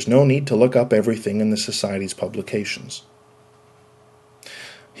 There's no need to look up everything in the Society's publications."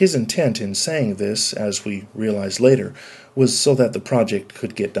 His intent in saying this, as we realized later, was so that the project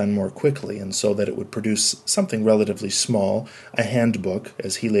could get done more quickly, and so that it would produce something relatively small, a handbook,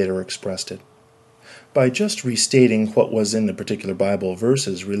 as he later expressed it. By just restating what was in the particular Bible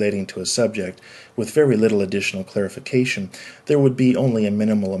verses relating to a subject, with very little additional clarification, there would be only a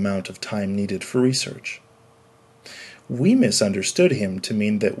minimal amount of time needed for research. We misunderstood him to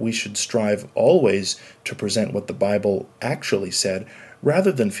mean that we should strive always to present what the Bible actually said,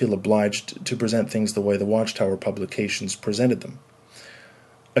 rather than feel obliged to present things the way the Watchtower publications presented them.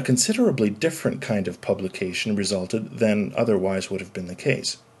 A considerably different kind of publication resulted than otherwise would have been the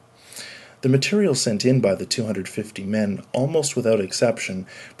case. The material sent in by the 250 men, almost without exception,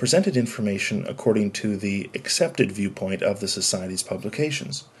 presented information according to the accepted viewpoint of the Society's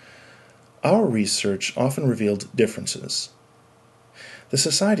publications. Our research often revealed differences. The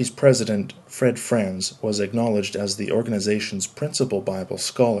Society's president, Franz, was acknowledged as the organization's principal Bible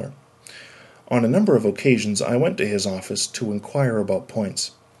scholar. On a number of occasions, I went to his office to inquire about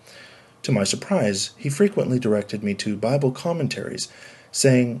points. To my surprise, he frequently directed me to Bible commentaries,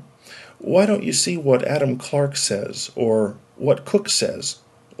 saying, "Why don't you see what Adam Clarke says, or what Cook says,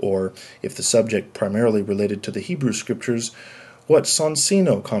 or, if the subject primarily related to the Hebrew Scriptures, what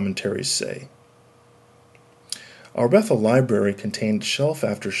Sonsino commentaries say?" Our Bethel library contained shelf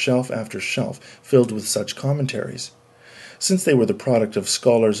after shelf after shelf filled with such commentaries. Since they were the product of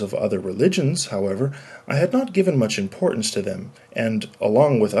scholars of other religions, however, I had not given much importance to them, and,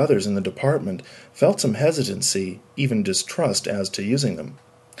 along with others in the department, felt some hesitancy, even distrust, as to using them.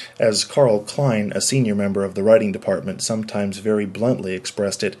 As Carl Klein, a senior member of the writing department, sometimes very bluntly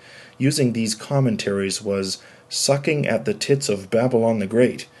expressed it, using these commentaries was "sucking at the tits of Babylon the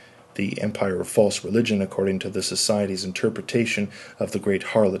Great," the empire of false religion according to the Society's interpretation of the great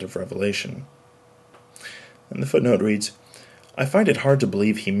harlot of Revelation. And the footnote reads, "I find it hard to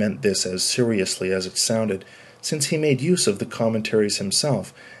believe he meant this as seriously as it sounded, since he made use of the commentaries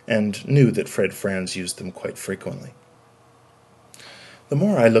himself, and knew that Franz used them quite frequently." The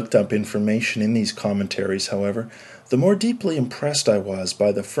more I looked up information in these commentaries, however, the more deeply impressed I was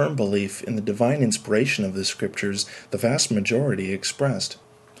by the firm belief in the divine inspiration of the Scriptures the vast majority expressed.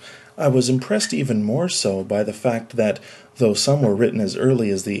 I was impressed even more so by the fact that, though some were written as early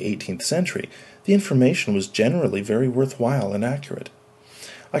as the 18th century, the information was generally very worthwhile and accurate.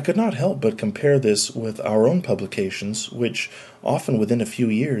 I could not help but compare this with our own publications, which, often within a few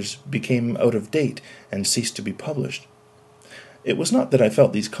years, became out of date and ceased to be published. It was not that I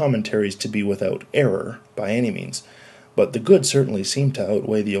felt these commentaries to be without error, by any means, but the good certainly seemed to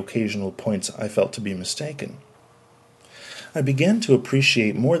outweigh the occasional points I felt to be mistaken. I began to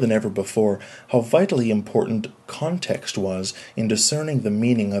appreciate more than ever before how vitally important context was in discerning the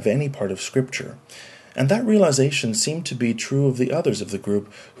meaning of any part of Scripture, and that realization seemed to be true of the others of the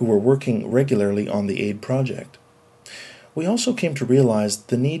group who were working regularly on the aid project. We also came to realize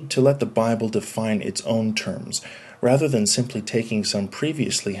the need to let the Bible define its own terms, rather than simply taking some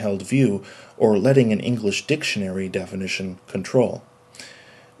previously held view or letting an English dictionary definition control.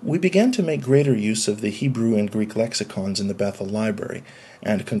 We began to make greater use of the Hebrew and Greek lexicons in the Bethel Library,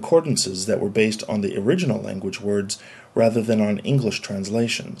 and concordances that were based on the original language words rather than on English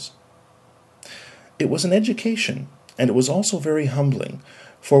translations. It was an education, and it was also very humbling,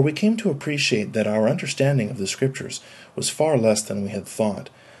 for we came to appreciate that our understanding of the Scriptures was far less than we had thought,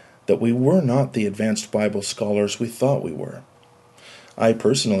 that we were not the advanced Bible scholars we thought we were. I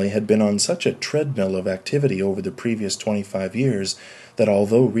personally had been on such a treadmill of activity over the previous 25 years that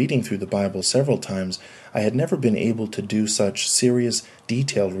although reading through the Bible several times, I had never been able to do such serious,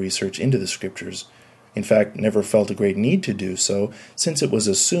 detailed research into the Scriptures. In fact, never felt a great need to do so, since it was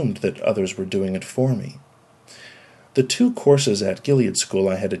assumed that others were doing it for me. The 2 courses at Gilead School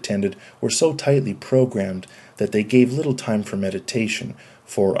I had attended were so tightly programmed that they gave little time for meditation,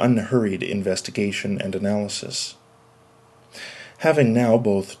 for unhurried investigation and analysis. Having now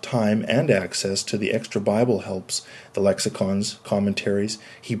both time and access to the extra Bible helps, the lexicons, commentaries,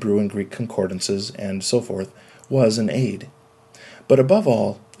 Hebrew and Greek concordances, and so forth, was an aid. But above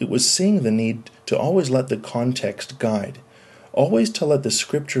all, it was seeing the need to always let the context guide, always to let the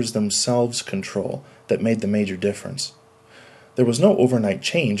Scriptures themselves control, that made the major difference. There was no overnight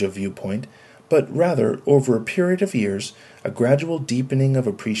change of viewpoint, but rather, over a period of years, a gradual deepening of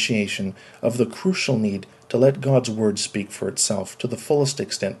appreciation of the crucial need to let God's Word speak for itself to the fullest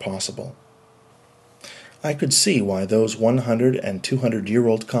extent possible. I could see why those 100- and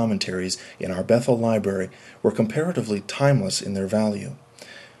 200-year-old commentaries in our Bethel Library were comparatively timeless in their value.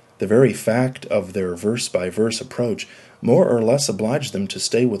 The very fact of their verse-by-verse approach more or less obliged them to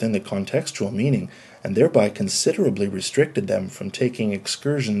stay within the contextual meaning, and thereby considerably restricted them from taking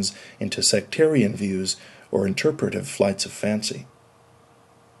excursions into sectarian views or interpretive flights of fancy.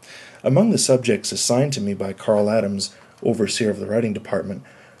 Among the subjects assigned to me by Carl Adams, overseer of the writing department,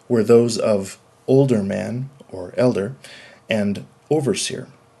 were those of older man, or elder, and overseer.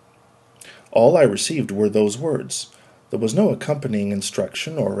 All I received were those words. There was no accompanying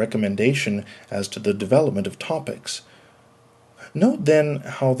instruction or recommendation as to the development of topics. Note then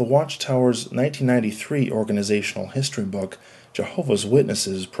how the Watchtower's 1993 organizational history book, Jehovah's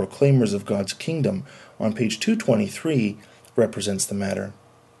Witnesses, Proclaimers of God's Kingdom, on page 223, represents the matter.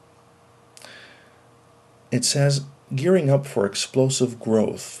 It says, gearing up for explosive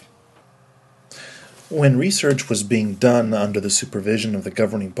growth. When research was being done under the supervision of the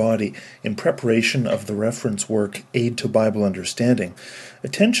governing body in preparation of the reference work Aid to Bible Understanding,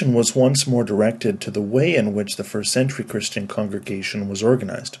 attention was once more directed to the way in which the first-century Christian congregation was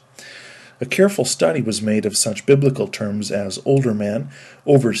organized. A careful study was made of such biblical terms as older man,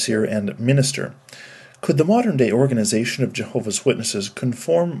 overseer, and minister. Could the modern-day organization of Jehovah's Witnesses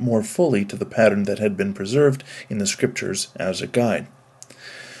conform more fully to the pattern that had been preserved in the Scriptures as a guide?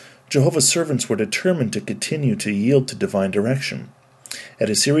 Jehovah's servants were determined to continue to yield to divine direction. At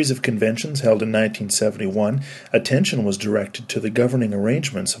a series of conventions held in 1971, attention was directed to the governing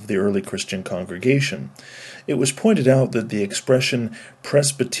arrangements of the early Christian congregation. It was pointed out that the expression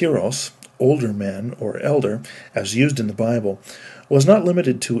presbyteros, older man or elder, as used in the Bible, was not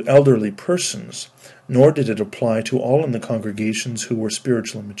limited to elderly persons, nor did it apply to all in the congregations who were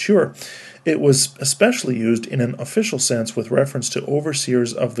spiritually mature. It was especially used in an official sense with reference to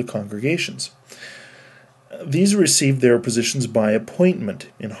overseers of the congregations. These received their positions by appointment,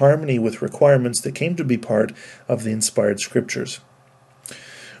 in harmony with requirements that came to be part of the inspired Scriptures.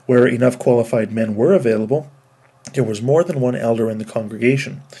 Where enough qualified men were available, there was more than one elder in the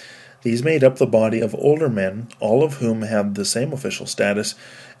congregation. These made up the body of older men, all of whom had the same official status,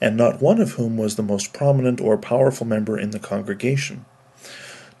 and not one of whom was the most prominent or powerful member in the congregation.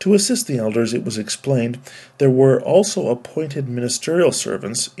 To assist the elders, it was explained, there were also appointed ministerial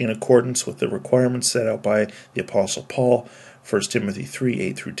servants in accordance with the requirements set out by the Apostle Paul, 1 Timothy 3,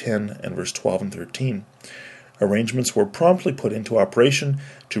 8-10, and verse 12 and 13. Arrangements were promptly put into operation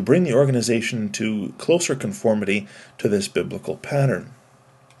to bring the organization to closer conformity to this biblical pattern.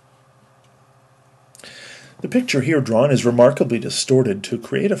 The picture here drawn is remarkably distorted to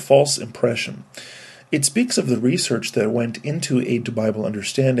create a false impression. It speaks of the research that went into Aid to Bible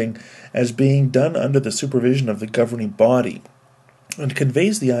Understanding as being done under the supervision of the governing body, and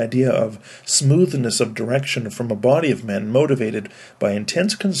conveys the idea of smoothness of direction from a body of men motivated by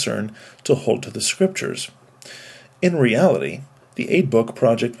intense concern to hold to the Scriptures. In reality, the Aid Book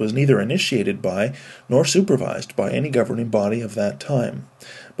project was neither initiated by nor supervised by any governing body of that time,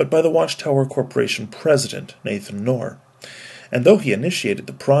 but by the Watchtower Corporation president, Nathan Knorr. And though he initiated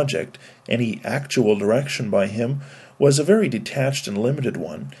the project, any actual direction by him was a very detached and limited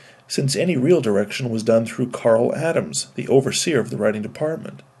one, since any real direction was done through Carl Adams, the overseer of the writing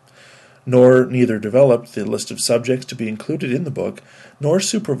department. Knorr neither developed the list of subjects to be included in the book, nor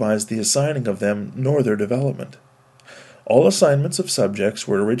supervised the assigning of them nor their development. All assignments of subjects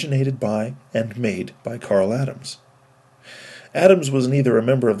were originated by and made by Carl Adams. Adams was neither a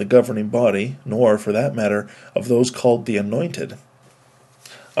member of the governing body, nor, for that matter, of those called the Anointed.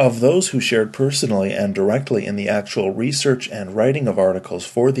 Of those who shared personally and directly in the actual research and writing of articles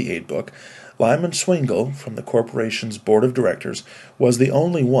for the Aid Book, Lyman Swingle, from the corporation's board of directors, was the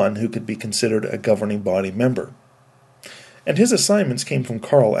only one who could be considered a governing body member. And his assignments came from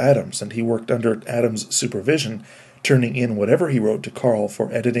Carl Adams, and he worked under Adams' supervision, turning in whatever he wrote to Carl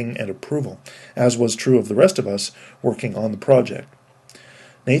for editing and approval, as was true of the rest of us working on the project.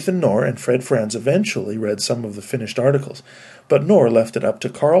 Nathan Knorr and Fred Franz eventually read some of the finished articles, but Knorr left it up to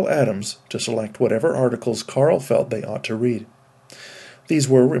Carl Adams to select whatever articles Carl felt they ought to read. These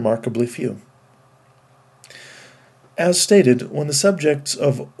were remarkably few. As stated, when the subjects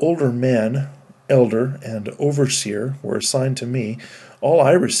of older man, elder, and overseer were assigned to me, all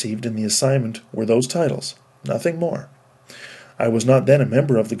I received in the assignment were those titles. Nothing more. I was not then a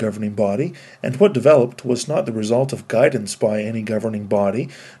member of the governing body, and what developed was not the result of guidance by any governing body,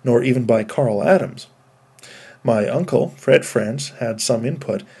 nor even by Carl Adams. My uncle, Fred Franz, had some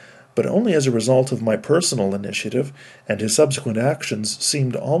input, but only as a result of my personal initiative, and his subsequent actions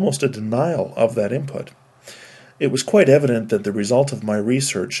seemed almost a denial of that input. It was quite evident that the result of my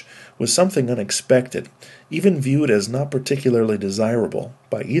research was something unexpected, even viewed as not particularly desirable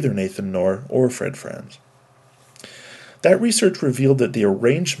by either Nathan Knorr or Fred Franz. That research revealed that the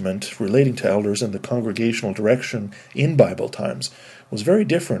arrangement relating to elders and the congregational direction in Bible times was very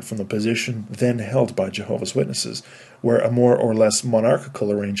different from the position then held by Jehovah's Witnesses, where a more or less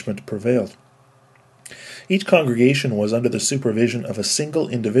monarchical arrangement prevailed. Each congregation was under the supervision of a single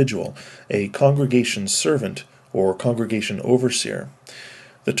individual, a congregation servant or congregation overseer.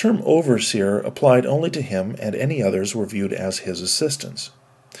 The term overseer applied only to him, and any others were viewed as his assistants.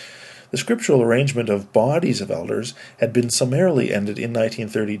 The scriptural arrangement of bodies of elders had been summarily ended in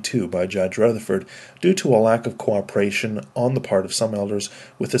 1932 by Judge Rutherford due to a lack of cooperation on the part of some elders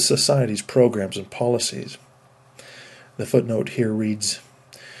with the Society's programs and policies. The footnote here reads,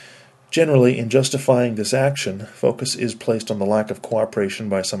 "Generally, in justifying this action, focus is placed on the lack of cooperation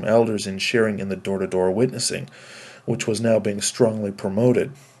by some elders in sharing in the door-to-door witnessing, which was now being strongly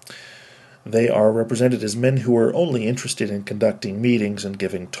promoted. They are represented as men who are only interested in conducting meetings and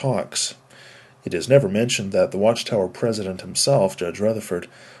giving talks. It is never mentioned that the Watchtower president himself, Judge Rutherford,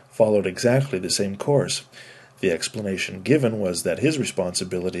 followed exactly the same course. The explanation given was that his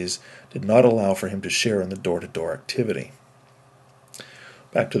responsibilities did not allow for him to share in the door-to-door activity.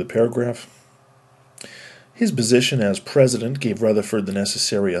 Back to the paragraph. His position as president gave Rutherford the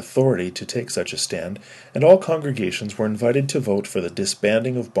necessary authority to take such a stand, and all congregations were invited to vote for the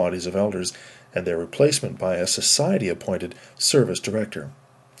disbanding of bodies of elders and their replacement by a society-appointed service director.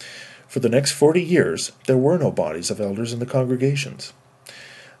 For the next 40 years, there were no bodies of elders in the congregations.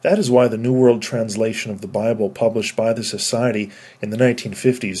 That is why the New World Translation of the Bible published by the Society in the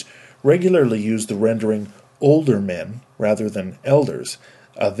 1950s regularly used the rendering older men rather than elders,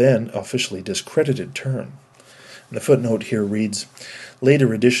 a then officially discredited term. And the footnote here reads,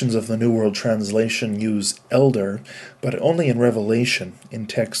 later editions of the New World Translation use elder, but only in Revelation, in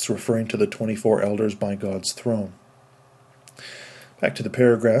texts referring to the 24 elders by God's throne. Back to the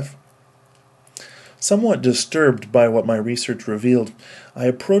paragraph. Somewhat disturbed by what my research revealed, I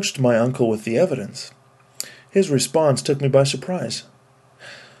approached my uncle with the evidence. His response took me by surprise.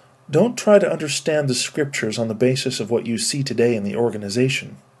 "Don't try to understand the scriptures on the basis of what you see today in the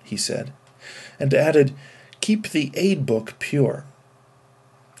organization," he said, and added, "Keep the aid book pure."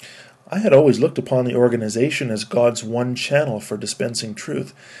 I had always looked upon the organization as God's one channel for dispensing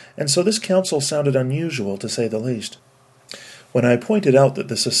truth, and so this counsel sounded unusual, to say the least. When I pointed out that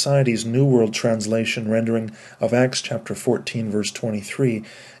the Society's New World Translation rendering of Acts chapter 14, verse 23,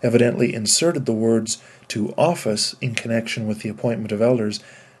 evidently inserted the words "to office" in connection with the appointment of elders,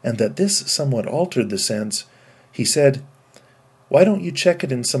 and that this somewhat altered the sense, he said, "Why don't you check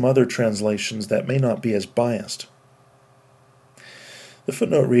it in some other translations that may not be as biased?" The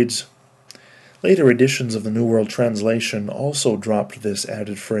footnote reads, later editions of the New World Translation also dropped this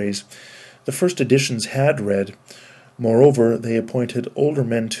added phrase. The first editions had read, "Moreover, they appointed older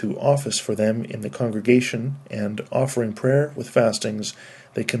men to office for them in the congregation, and offering prayer with fastings,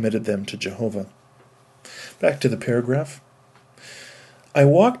 they committed them to Jehovah." Back to the paragraph. I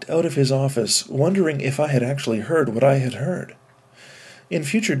walked out of his office wondering if I had actually heard what I had heard. In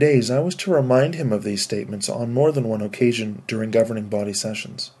future days, I was to remind him of these statements on more than one occasion during governing body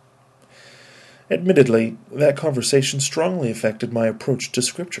sessions. Admittedly, that conversation strongly affected my approach to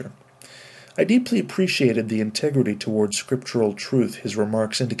Scripture. I deeply appreciated the integrity toward scriptural truth his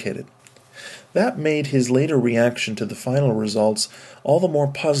remarks indicated. That made his later reaction to the final results all the more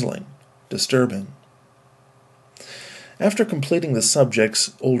puzzling, disturbing. After completing the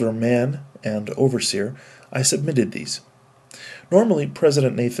subjects older man and overseer, I submitted these. Normally,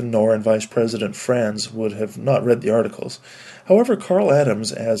 President Nathan Knorr and Vice President Franz would have not read the articles. However, Carl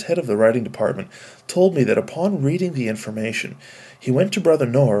Adams, as head of the writing department, told me that upon reading the information, he went to Brother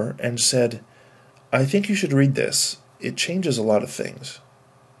Knorr and said, "I think you should read this. It changes a lot of things."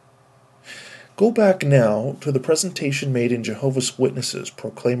 Go back now to the presentation made in Jehovah's Witnesses,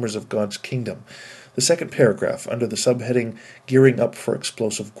 Proclaimers of God's Kingdom, the second paragraph under the subheading Gearing Up for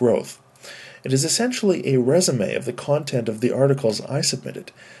Explosive Growth. It is essentially a resume of the content of the articles I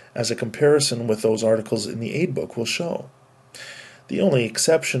submitted, as a comparison with those articles in the aid book will show. The only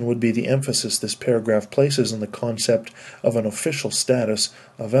exception would be the emphasis this paragraph places on the concept of an official status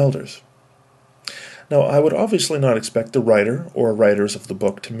of elders. Now, I would obviously not expect the writer or writers of the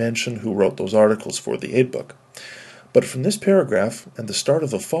book to mention who wrote those articles for the aid book. But from this paragraph and the start of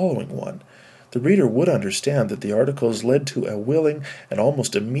the following one, the reader would understand that the articles led to a willing and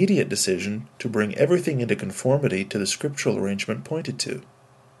almost immediate decision to bring everything into conformity to the scriptural arrangement pointed to.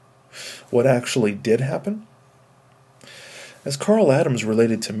 What actually did happen? As Carl Adams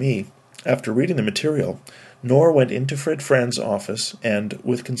related to me, after reading the material, Knorr went into Fred Franz's office and,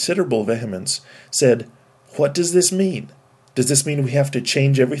 with considerable vehemence, said, "What does this mean? Does this mean we have to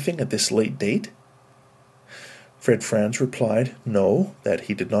change everything at this late date?" Fred Franz replied, no, that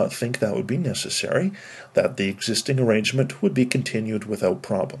he did not think that would be necessary, that the existing arrangement would be continued without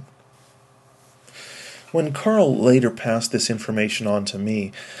problem. When Carl later passed this information on to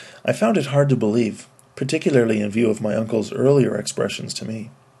me, I found it hard to believe, particularly in view of my uncle's earlier expressions to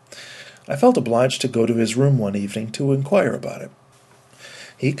me. I felt obliged to go to his room one evening to inquire about it.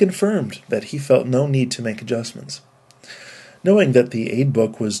 He confirmed that he felt no need to make adjustments. Knowing that the aid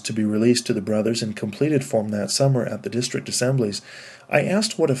book was to be released to the brothers in completed form that summer at the district assemblies, I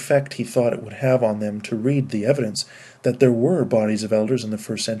asked what effect he thought it would have on them to read the evidence that there were bodies of elders in the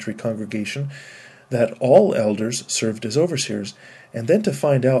first-century congregation, that all elders served as overseers, and then to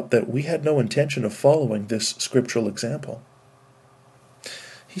find out that we had no intention of following this scriptural example.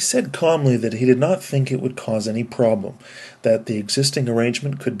 He said calmly that he did not think it would cause any problem, that the existing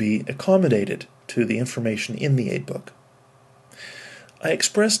arrangement could be accommodated to the information in the aid book. I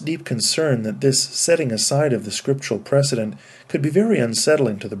expressed deep concern that this setting aside of the scriptural precedent could be very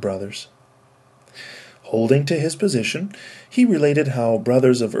unsettling to the brothers. Holding to his position, he related how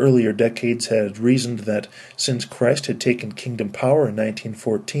brothers of earlier decades had reasoned that since Christ had taken kingdom power in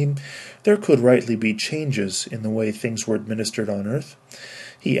 1914, there could rightly be changes in the way things were administered on earth.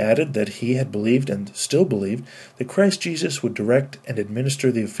 He added that he had believed and still believed that Christ Jesus would direct and administer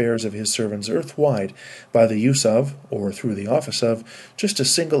the affairs of his servants earthwide by the use of, or through the office of, just a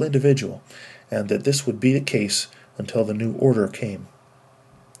single individual, and that this would be the case until the new order came.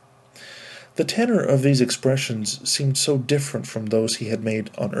 The tenor of these expressions seemed so different from those he had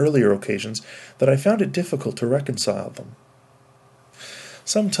made on earlier occasions that I found it difficult to reconcile them.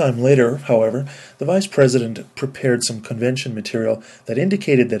 Some time later, however, the vice president prepared some convention material that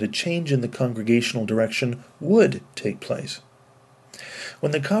indicated that a change in the congregational direction would take place.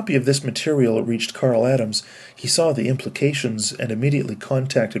 When the copy of this material reached Carl Adams, he saw the implications and immediately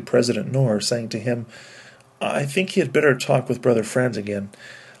contacted President Knorr, saying to him, "I think you had better talk with Brother Franz again.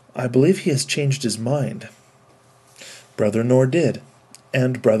 I believe he has changed his mind." Brother Knorr did,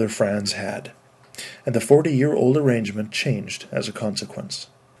 and Brother Franz had, and the 40-year-old arrangement changed as a consequence.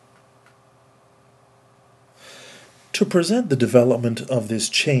 To present the development of this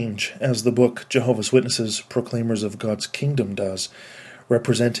change as the book Jehovah's Witnesses, Proclaimers of God's Kingdom does,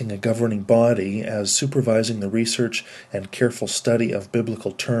 representing a governing body as supervising the research and careful study of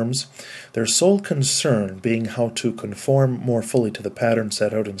biblical terms, their sole concern being how to conform more fully to the pattern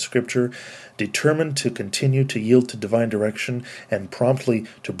set out in Scripture, determined to continue to yield to divine direction and promptly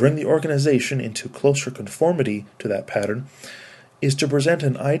to bring the organization into closer conformity to that pattern, is to present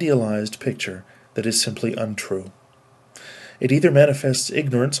an idealized picture that is simply untrue. It either manifests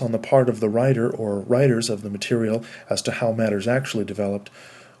ignorance on the part of the writer or writers of the material as to how matters actually developed,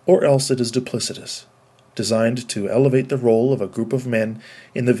 or else it is duplicitous, designed to elevate the role of a group of men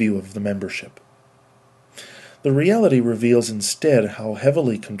in the view of the membership. The reality reveals instead how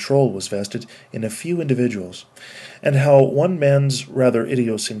heavily control was vested in a few individuals, and how one man's rather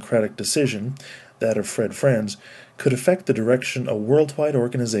idiosyncratic decision, that of Fred Franz, could affect the direction a worldwide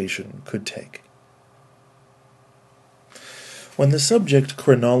organization could take. When the subject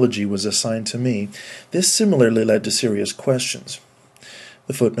chronology was assigned to me, this similarly led to serious questions.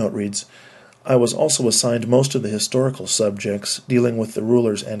 The footnote reads, "I was also assigned most of the historical subjects dealing with the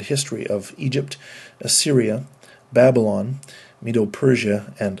rulers and history of Egypt, Assyria, Babylon,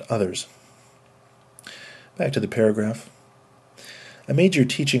 Medo-Persia, and others." Back to the paragraph. A major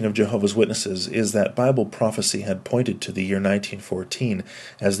teaching of Jehovah's Witnesses is that Bible prophecy had pointed to the year 1914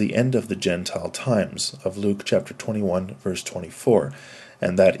 as the end of the Gentile times of Luke chapter 21, verse 24,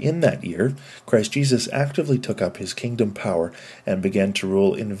 and that in that year Christ Jesus actively took up his kingdom power and began to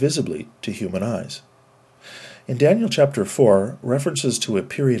rule invisibly to human eyes. In Daniel chapter 4, references to a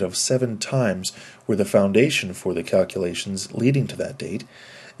period of 7 times were the foundation for the calculations leading to that date,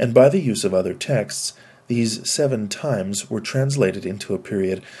 and by the use of other texts, these 7 times were translated into a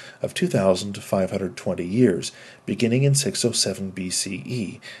period of 2,520 years, beginning in 607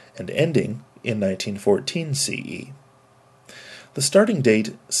 BCE and ending in 1914 CE. The starting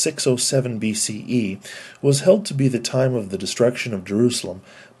date, 607 BCE, was held to be the time of the destruction of Jerusalem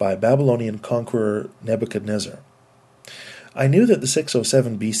by Babylonian conqueror Nebuchadnezzar. I knew that the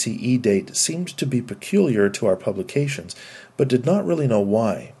 607 BCE date seemed to be peculiar to our publications, but did not really know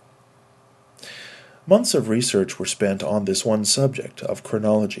why. Months of research were spent on this one subject of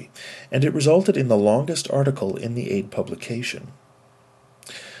chronology, and it resulted in the longest article in the aid publication.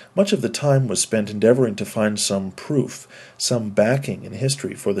 Much of the time was spent endeavoring to find some proof, some backing in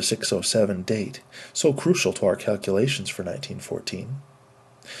history for the 607 date, so crucial to our calculations for 1914.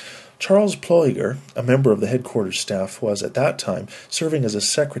 Charles Ploeger, a member of the headquarters staff, was at that time serving as a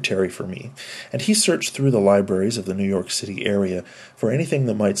secretary for me, and he searched through the libraries of the New York City area for anything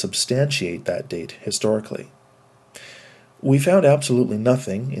that might substantiate that date historically. We found absolutely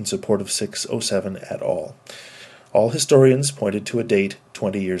nothing in support of 607 at all. All historians pointed to a date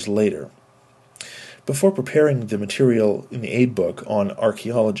 20 years later. Before preparing the material in the aid book on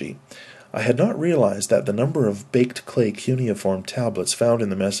archaeology, I had not realized that the number of baked clay cuneiform tablets found in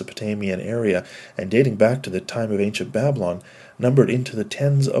the Mesopotamian area and dating back to the time of ancient Babylon numbered into the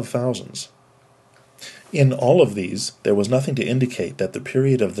tens of thousands. In all of these, there was nothing to indicate that the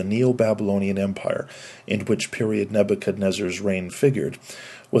period of the Neo-Babylonian Empire, in which period Nebuchadnezzar's reign figured,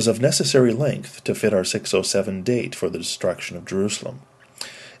 was of necessary length to fit our 607 date for the destruction of Jerusalem.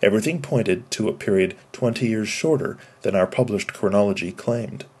 Everything pointed to a period 20 years shorter than our published chronology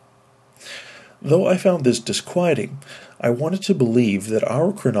claimed. Though I found this disquieting, I wanted to believe that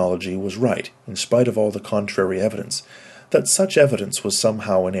our chronology was right, in spite of all the contrary evidence, that such evidence was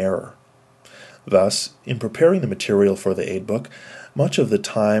somehow in error. Thus, in preparing the material for the aid book, much of the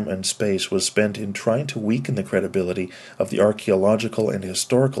time and space was spent in trying to weaken the credibility of the archaeological and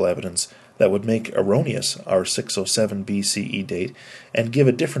historical evidence that would make erroneous our 607 BCE date and give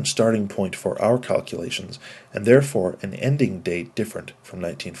a different starting point for our calculations, and therefore an ending date different from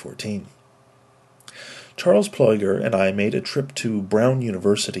 1914. Charles Ploeger and I made a trip to Brown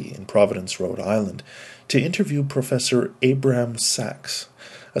University in Providence, Rhode Island, to interview Professor Abraham Sachs,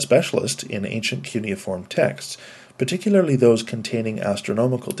 a specialist in ancient cuneiform texts, particularly those containing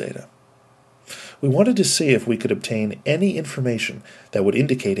astronomical data. We wanted to see if we could obtain any information that would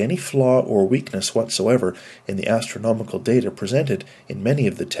indicate any flaw or weakness whatsoever in the astronomical data presented in many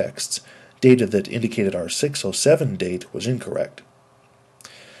of the texts, data that indicated our 607 date was incorrect.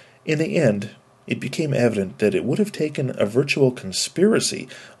 In the end, it became evident that it would have taken a virtual conspiracy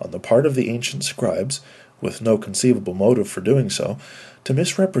on the part of the ancient scribes, with no conceivable motive for doing so, to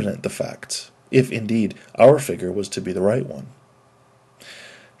misrepresent the facts, if indeed our figure was to be the right one.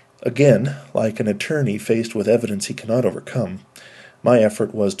 Again, like an attorney faced with evidence he cannot overcome, my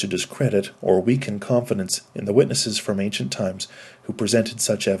effort was to discredit or weaken confidence in the witnesses from ancient times who presented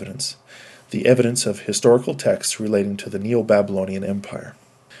such evidence, the evidence of historical texts relating to the Neo-Babylonian Empire.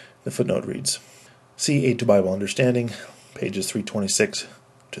 The footnote reads, see Aid to Bible Understanding, pages 326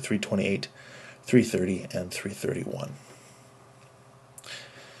 to 328, 330, and 331.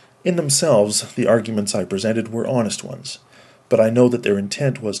 In themselves, the arguments I presented were honest ones, but I know that their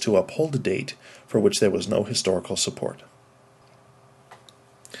intent was to uphold a date for which there was no historical support.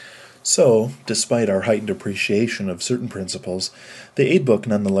 So, despite our heightened appreciation of certain principles, the aid book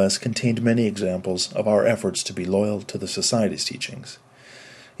nonetheless contained many examples of our efforts to be loyal to the Society's teachings.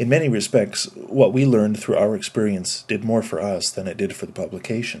 In many respects, what we learned through our experience did more for us than it did for the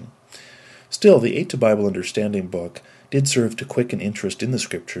publication. Still, the Aid to Bible Understanding book did serve to quicken interest in the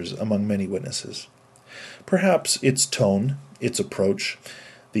Scriptures among many witnesses. Perhaps its tone, its approach,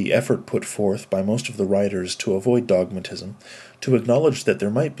 the effort put forth by most of the writers to avoid dogmatism, to acknowledge that there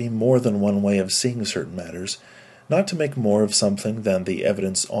might be more than one way of seeing certain matters, not to make more of something than the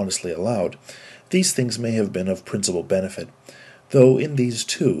evidence honestly allowed, these things may have been of principal benefit, though in these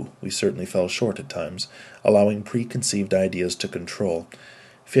too we certainly fell short at times, allowing preconceived ideas to control,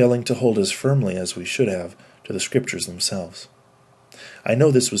 failing to hold as firmly as we should have to the Scriptures themselves. I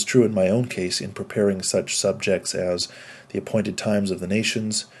know this was true in my own case in preparing such subjects as the appointed times of the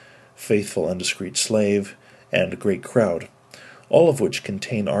nations, faithful and discreet slave, and great crowd, all of which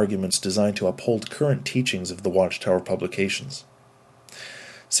contain arguments designed to uphold current teachings of the Watchtower publications.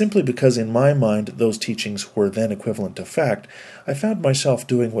 Simply because in my mind those teachings were then equivalent to fact, I found myself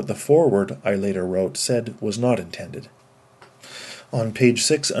doing what the foreword I later wrote said was not intended. On page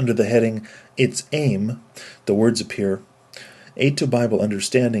 6, under the heading, Its Aim, the words appear, Aid to Bible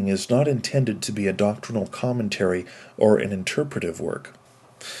Understanding is not intended to be a doctrinal commentary or an interpretive work.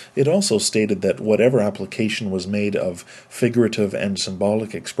 It also stated that whatever application was made of figurative and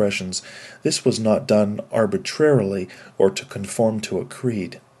symbolic expressions, this was not done arbitrarily or to conform to a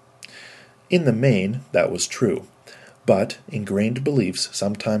creed. In the main, that was true, but ingrained beliefs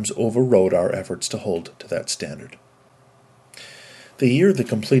sometimes overrode our efforts to hold to that standard. The year the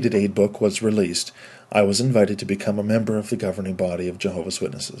completed aid book was released, I was invited to become a member of the governing body of Jehovah's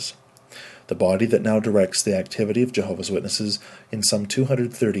Witnesses, the body that now directs the activity of Jehovah's Witnesses in some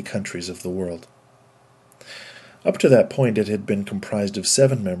 230 countries of the world. Up to that point, it had been comprised of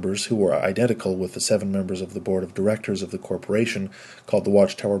 7 members who were identical with the 7 members of the board of directors of the corporation called the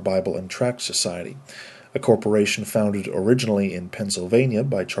Watchtower Bible and Tract Society, a corporation founded originally in Pennsylvania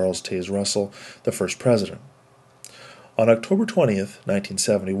by Charles Taze Russell, the first president. On October 20th,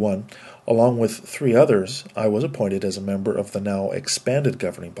 1971, along with 3 others, I was appointed as a member of the now expanded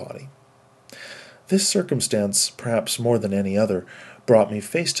governing body. This circumstance, perhaps more than any other, brought me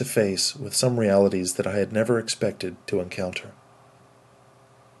face to face with some realities that I had never expected to encounter.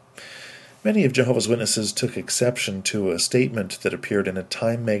 Many of Jehovah's Witnesses took exception to a statement that appeared in a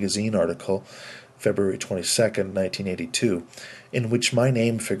Time magazine article, February 22, 1982, in which my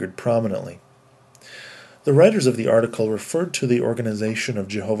name figured prominently. The writers of the article referred to the organization of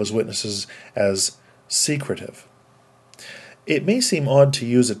Jehovah's Witnesses as secretive. It may seem odd to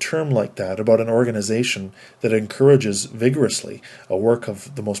use a term like that about an organization that encourages vigorously a work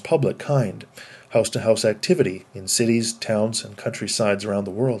of the most public kind, house-to-house activity in cities, towns, and countrysides around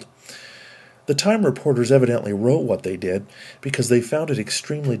the world. The Time reporters evidently wrote what they did because they found it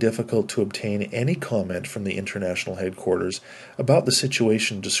extremely difficult to obtain any comment from the international headquarters about the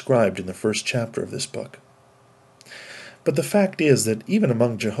situation described in the first chapter of this book. But the fact is that even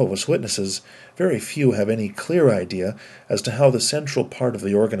among Jehovah's Witnesses, very few have any clear idea as to how the central part of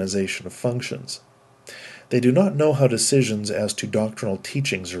the organization functions. They do not know how decisions as to doctrinal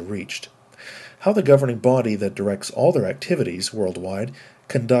teachings are reached, how the governing body that directs all their activities worldwide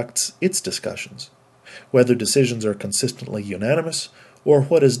conducts its discussions, whether decisions are consistently unanimous, or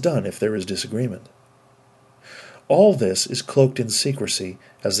what is done if there is disagreement. All this is cloaked in secrecy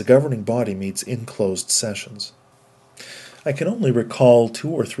as the governing body meets in closed sessions. I can only recall 2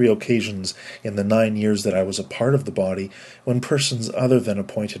 or 3 occasions in the 9 years that I was a part of the body when persons other than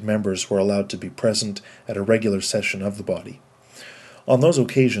appointed members were allowed to be present at a regular session of the body. On those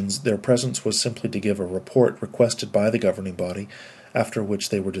occasions, their presence was simply to give a report requested by the governing body, after which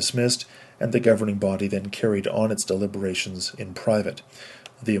they were dismissed, and the governing body then carried on its deliberations in private.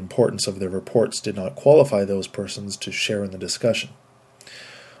 The importance of their reports did not qualify those persons to share in the discussion.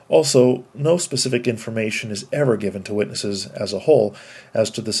 Also, no specific information is ever given to witnesses as a whole as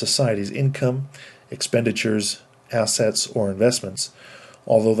to the society's income, expenditures, assets, or investments,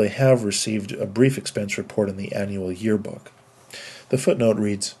 although they have received a brief expense report in the annual yearbook. The footnote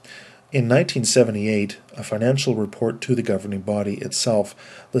reads, "In 1978, a financial report to the governing body itself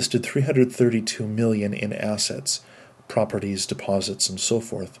listed $332 million in assets, properties, deposits, and so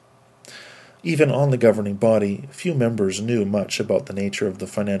forth. Even on the governing body, few members knew much about the nature of the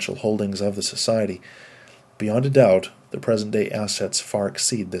financial holdings of the society. Beyond a doubt, the present-day assets far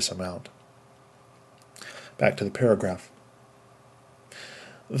exceed this amount." Back to the paragraph.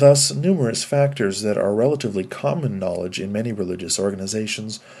 Thus, numerous factors that are relatively common knowledge in many religious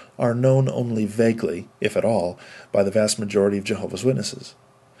organizations are known only vaguely, if at all, by the vast majority of Jehovah's Witnesses.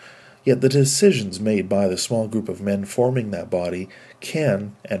 Yet the decisions made by the small group of men forming that body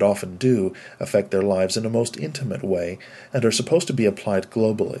can, and often do, affect their lives in a most intimate way and are supposed to be applied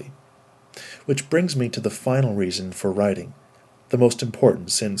globally. Which brings me to the final reason for writing, the most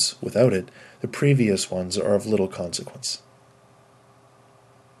important since, without it, the previous ones are of little consequence.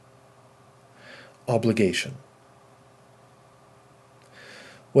 Obligation.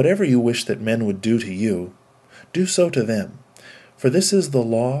 Whatever you wish that men would do to you, do so to them, for this is the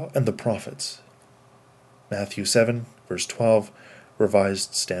law and the prophets. Matthew 7, verse 12,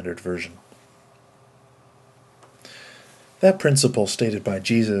 Revised Standard Version. That principle stated by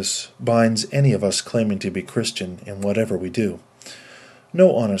Jesus binds any of us claiming to be Christian in whatever we do.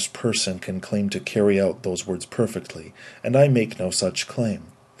 No honest person can claim to carry out those words perfectly, and I make no such claim.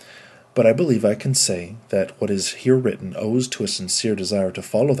 But I believe I can say that what is here written owes to a sincere desire to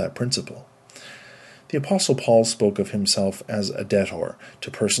follow that principle. The Apostle Paul spoke of himself as a debtor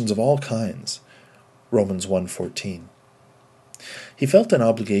to persons of all kinds, Romans 1:14. He felt an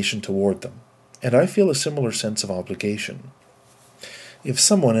obligation toward them, and I feel a similar sense of obligation. If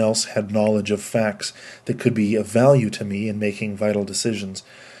someone else had knowledge of facts that could be of value to me in making vital decisions,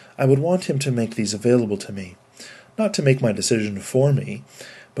 I would want him to make these available to me, not to make my decision for me,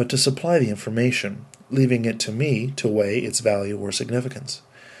 but to supply the information, leaving it to me to weigh its value or significance.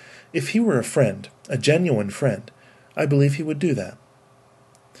 If he were a friend, a genuine friend, I believe he would do that.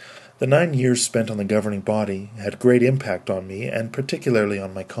 The 9 years spent on the governing body had great impact on me, and particularly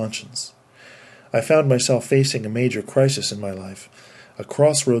on my conscience. I found myself facing a major crisis in my life, a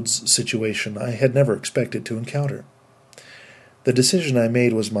crossroads situation I had never expected to encounter. The decision I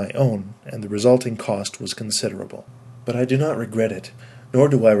made was my own, and the resulting cost was considerable. But I do not regret it, nor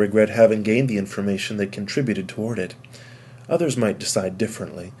do I regret having gained the information that contributed toward it. Others might decide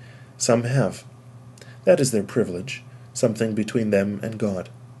differently. Some have. That is their privilege, something between them and God.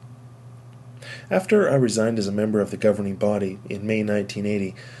 After I resigned as a member of the governing body in May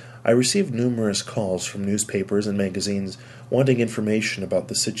 1980, I received numerous calls from newspapers and magazines wanting information about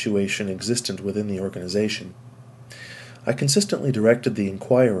the situation existent within the organization. I consistently directed the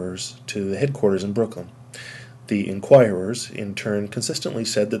inquirers to the headquarters in Brooklyn. The inquirers, in turn, consistently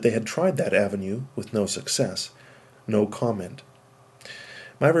said that they had tried that avenue with no success. No comment.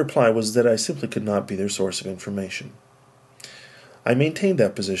 My reply was that I simply could not be their source of information. I maintained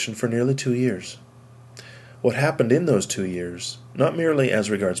that position for nearly 2 years. What happened in those 2 years, not merely as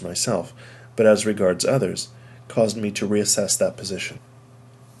regards myself, but as regards others, caused me to reassess that position.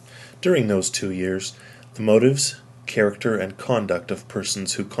 During those 2 years, the motives, character, and conduct of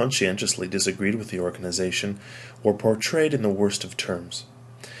persons who conscientiously disagreed with the organization were portrayed in the worst of terms.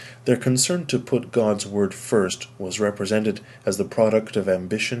 Their concern to put God's word first was represented as the product of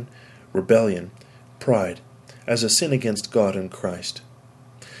ambition, rebellion, pride, as a sin against God and Christ.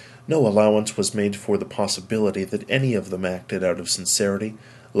 No allowance was made for the possibility that any of them acted out of sincerity,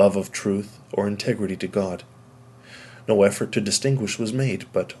 love of truth, or integrity to God. No effort to distinguish was made,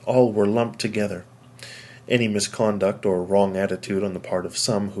 but all were lumped together. Any misconduct or wrong attitude on the part of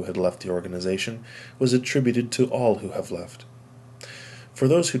some who had left the organization was attributed to all who have left. For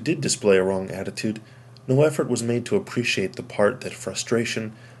those who did display a wrong attitude, no effort was made to appreciate the part that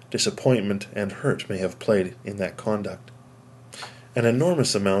frustration, disappointment, and hurt may have played in that conduct. An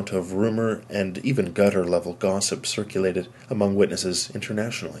enormous amount of rumor and even gutter-level gossip circulated among witnesses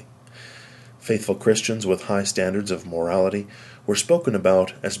internationally. Faithful Christians with high standards of morality were spoken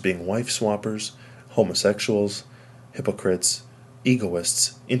about as being wife-swappers, homosexuals, hypocrites,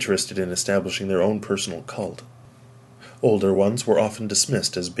 egoists interested in establishing their own personal cult. Older ones were often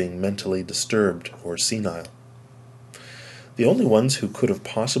dismissed as being mentally disturbed or senile. The only ones who could have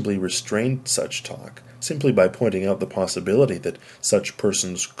possibly restrained such talk, simply by pointing out the possibility that such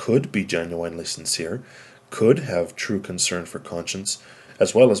persons could be genuinely sincere, could have true concern for conscience,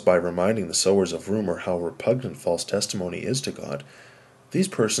 as well as by reminding the sowers of rumor how repugnant false testimony is to God, these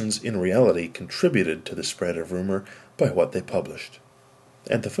persons in reality contributed to the spread of rumor by what they published.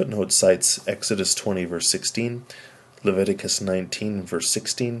 And the footnote cites Exodus 20 verse 16, Leviticus 19 verse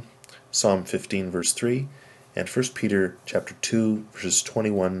 16, Psalm 15 verse 3, and 1 Peter chapter 2 verses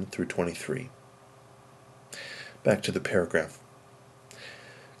 21 through 23. Back to the paragraph.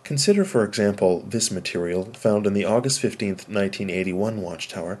 Consider, for example, this material found in the August 15, 1981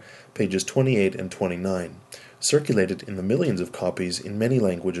 Watchtower, pages 28 and 29, circulated in the millions of copies in many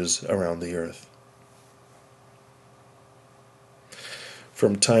languages around the earth.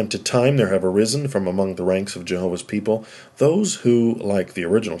 From time to time there have arisen from among the ranks of Jehovah's people those who, like the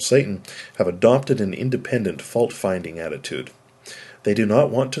original Satan, have adopted an independent fault-finding attitude. They do not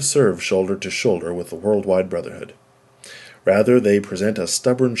want to serve shoulder to shoulder with the worldwide brotherhood. Rather, they present a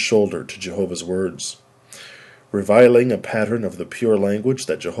stubborn shoulder to Jehovah's words. Reviling a pattern of the pure language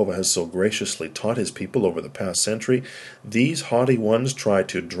that Jehovah has so graciously taught his people over the past century, these haughty ones try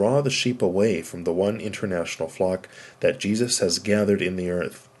to draw the sheep away from the one international flock that Jesus has gathered in the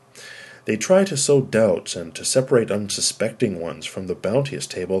earth. They try to sow doubts and to separate unsuspecting ones from the bounteous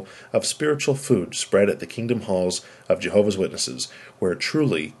table of spiritual food spread at the kingdom halls of Jehovah's Witnesses, where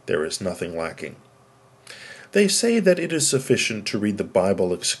truly there is nothing lacking. They say that it is sufficient to read the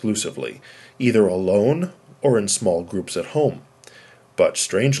Bible exclusively, either alone or in small groups at home. But,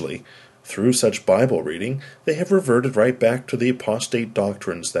 strangely, through such Bible reading, they have reverted right back to the apostate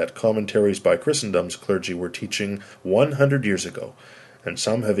doctrines that commentaries by Christendom's clergy were teaching 100 years ago, and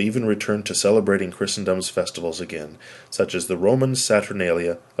some have even returned to celebrating Christendom's festivals again, such as the Roman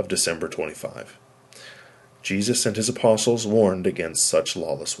Saturnalia of December 25. Jesus and his apostles warned against such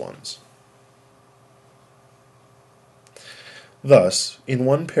lawless ones. Thus, in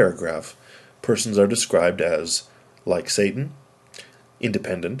one paragraph, persons are described as, like Satan,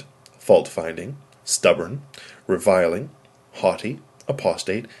 independent, fault-finding, stubborn, reviling, haughty,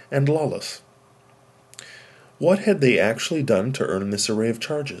 apostate, and lawless. What had they actually done to earn this array of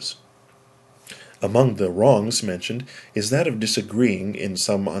charges? Among the wrongs mentioned is that of disagreeing in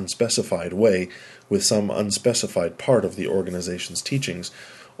some unspecified way with some unspecified part of the organization's teachings,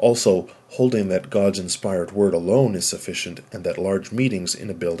 also holding that God's inspired word alone is sufficient and that large meetings in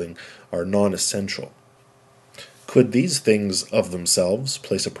a building are non-essential. Could these things of themselves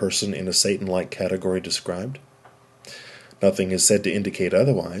place a person in a Satan-like category described? Nothing is said to indicate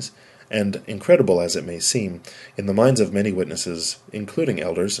otherwise, and, incredible as it may seem, in the minds of many witnesses, including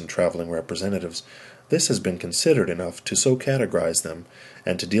elders and traveling representatives, this has been considered enough to so categorize them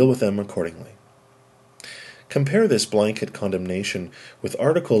and to deal with them accordingly. Compare this blanket condemnation with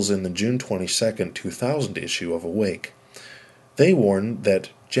articles in the June 22, 2000 issue of Awake. They warn that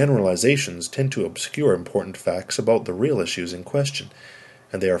generalizations tend to obscure important facts about the real issues in question,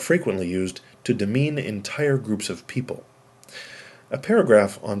 and they are frequently used to demean entire groups of people. A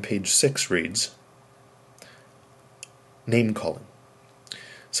paragraph on page 6 reads, Name-calling.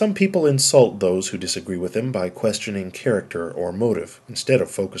 Some people insult those who disagree with them by questioning character or motive instead of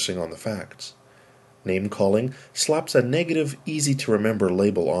focusing on the facts. Name-calling slaps a negative, easy-to-remember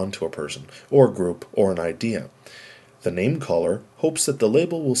label onto a person, or group, or an idea. The name-caller hopes that the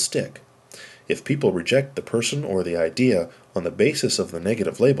label will stick. If people reject the person or the idea on the basis of the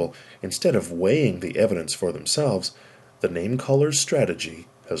negative label, instead of weighing the evidence for themselves, the name-caller's strategy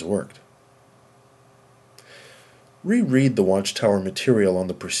has worked. Reread the Watchtower material on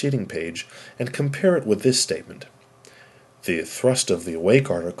the preceding page and compare it with this statement. The thrust of the Awake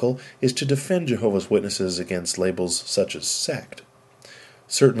article is to defend Jehovah's Witnesses against labels such as sect.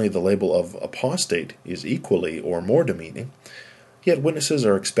 Certainly the label of apostate is equally or more demeaning. yet witnesses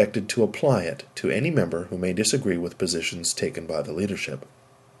are expected to apply it to any member who may disagree with positions taken by the leadership.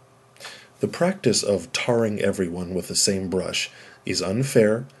 The practice of tarring everyone with the same brush is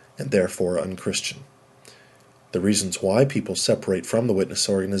unfair and therefore unchristian. The reasons why people separate from the witness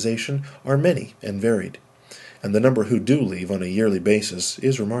organization are many and varied, and the number who do leave on a yearly basis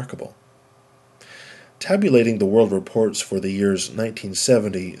is remarkable. Tabulating the world reports for the years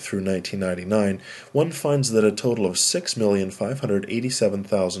 1970 through 1999, one finds that a total of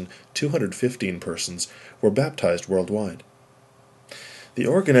 6,587,215 persons were baptized worldwide. The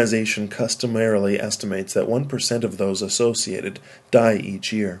organization customarily estimates that 1% of those associated die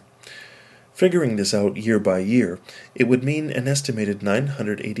each year. Figuring this out year by year, it would mean an estimated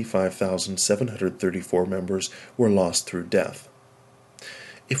 985,734 members were lost through death.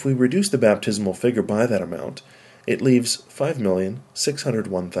 If we reduce the baptismal figure by that amount, it leaves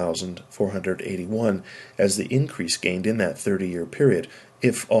 5,601,481 as the increase gained in that 30-year period,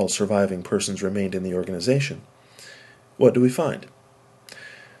 if all surviving persons remained in the organization. What do we find?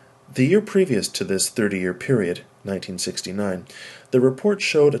 The year previous to this 30-year period, 1969, the report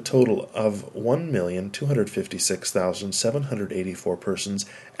showed a total of 1,256,784 persons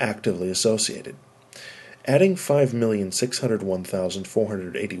actively associated. Adding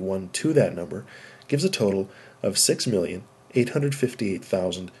 5,601,481 to that number gives a total of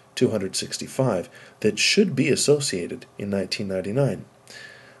 6,858,265 that should be associated in 1999.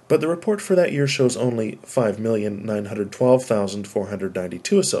 But the report for that year shows only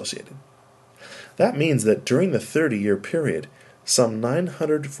 5,912,492 associated. That means that during the 30-year period, some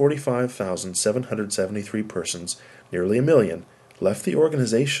 945,773 persons, nearly a million, left the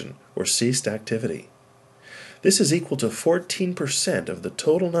organization or ceased activity. This is equal to 14% of the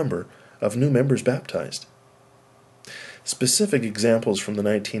total number of new members baptized. Specific examples from the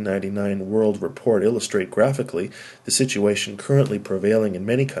 1999 World Report illustrate graphically the situation currently prevailing in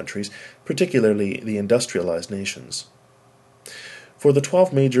many countries, particularly the industrialized nations. For the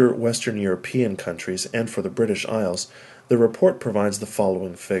 12 major Western European countries and for the British Isles, the report provides the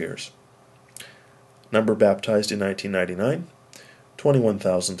following figures. Number baptized in 1999,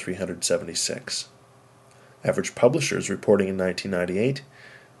 21,376. Average publishers reporting in 1998,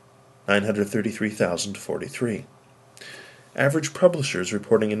 933,043. Average publishers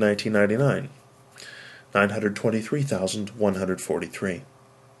reporting in 1999, 923,143.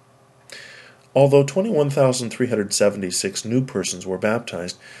 Although 21,376 new persons were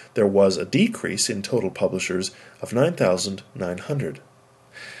baptized, there was a decrease in total publishers of 9,900.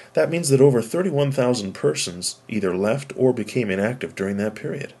 That means that over 31,000 persons either left or became inactive during that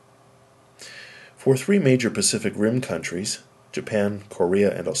period. For 3 major Pacific Rim countries, Japan,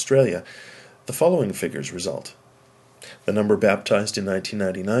 Korea, and Australia, the following figures result. The number baptized in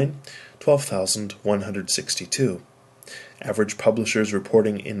 1999, 12,162. Average publishers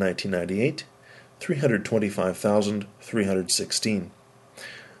reporting in 1998, 325,316.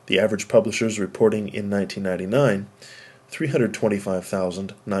 The average publishers reporting in 1999,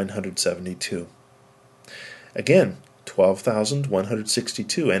 325,972. Again,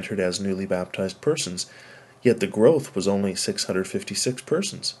 12,162 entered as newly baptized persons, yet the growth was only 656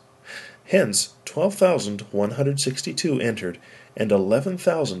 persons. Hence, 12,162 entered and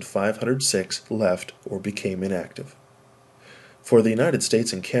 11,506 left or became inactive. For the United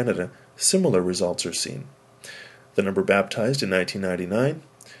States and Canada, similar results are seen. The number baptized in 1999,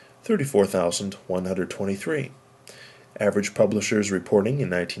 34,123. Average publishers reporting in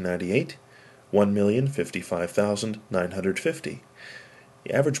 1998, 1,055,950.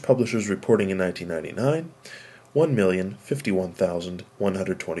 The average publishers reporting in 1999,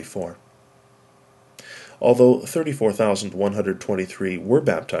 1,051,124. Although 34,123 were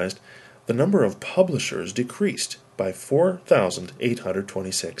baptized, the number of publishers decreased by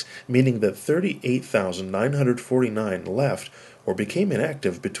 4,826, meaning that 38,949 left or became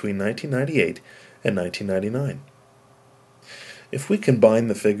inactive between 1998 and 1999. If we combine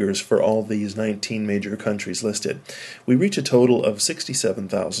the figures for all these 19 major countries listed, we reach a total of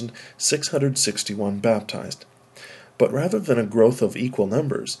 67,661 baptized. But rather than a growth of equal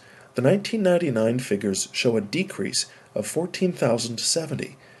numbers, the 1999 figures show a decrease of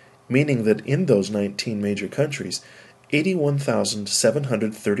 14,070, meaning that in those 19 major countries,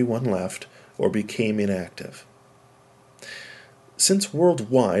 81,731 left or became inactive. Since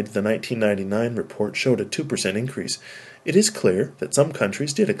worldwide the 1999 report showed a 2% increase, it is clear that some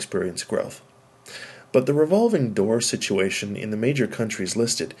countries did experience growth. But the revolving door situation in the major countries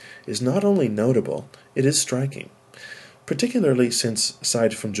listed is not only notable, it is striking. Particularly since,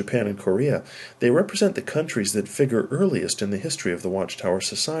 aside from Japan and Korea, they represent the countries that figure earliest in the history of the Watchtower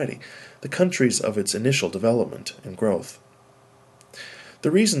Society, the countries of its initial development and growth.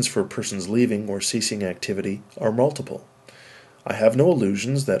 The reasons for persons leaving or ceasing activity are multiple. I have no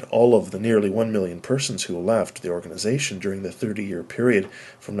illusions that all of the nearly 1 million persons who left the organization during the 30-year period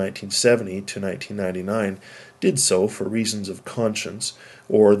from 1970 to 1999 did so for reasons of conscience,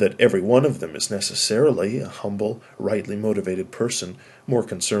 or that every one of them is necessarily a humble, rightly motivated person more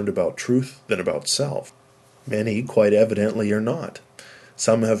concerned about truth than about self. Many quite evidently are not.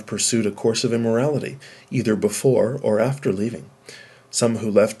 Some have pursued a course of immorality, either before or after leaving. Some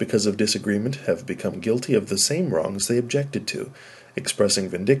who left because of disagreement have become guilty of the same wrongs they objected to, expressing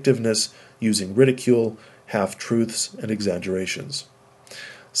vindictiveness, using ridicule, half-truths, and exaggerations.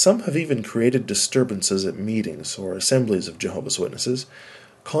 Some have even created disturbances at meetings or assemblies of Jehovah's Witnesses,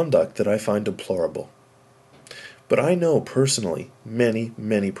 conduct that I find deplorable. But I know personally many,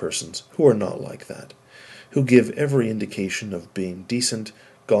 many persons who are not like that, who give every indication of being decent,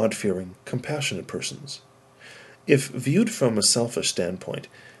 God-fearing, compassionate persons. If viewed from a selfish standpoint,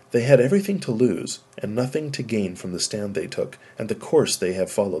 they had everything to lose and nothing to gain from the stand they took and the course they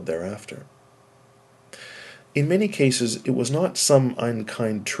have followed thereafter. In many cases, it was not some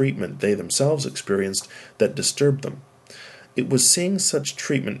unkind treatment they themselves experienced that disturbed them. It was seeing such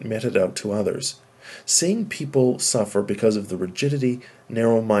treatment meted out to others, seeing people suffer because of the rigidity,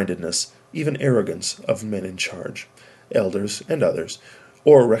 narrow-mindedness, even arrogance of men in charge, elders and others,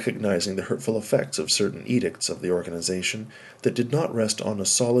 or recognizing the hurtful effects of certain edicts of the organization that did not rest on a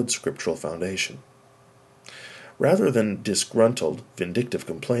solid scriptural foundation. Rather than disgruntled, vindictive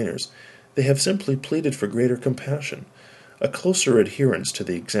complainers, they have simply pleaded for greater compassion, a closer adherence to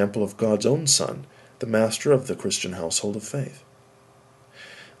the example of God's own Son, the master of the Christian household of faith.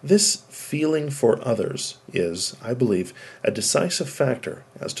 This feeling for others is, I believe, a decisive factor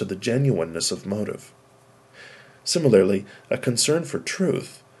as to the genuineness of motive. Similarly, a concern for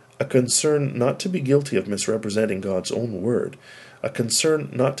truth, a concern not to be guilty of misrepresenting God's own word, a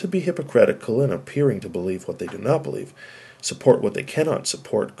concern not to be hypocritical in appearing to believe what they do not believe, support what they cannot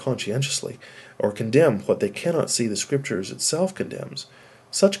support conscientiously, or condemn what they cannot see the Scriptures itself condemns.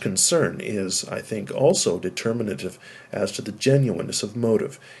 Such concern is, I think, also determinative as to the genuineness of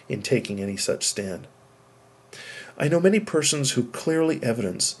motive in taking any such stand. I know many persons who clearly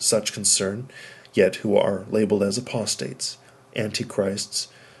evidence such concern, yet who are labeled as apostates, antichrists,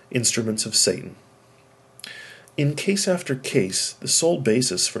 instruments of Satan. In case after case, the sole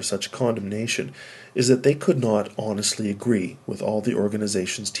basis for such condemnation is that they could not honestly agree with all the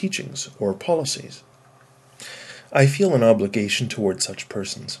organization's teachings or policies. I feel an obligation toward such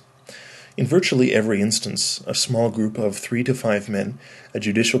persons. In virtually every instance, a small group of 3 to 5 men, a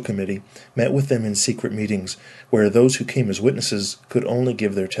judicial committee, met with them in secret meetings, where those who came as witnesses could only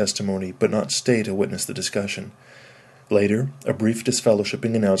give their testimony but not stay to witness the discussion. Later, a brief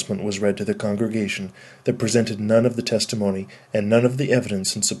disfellowshipping announcement was read to the congregation that presented none of the testimony and none of the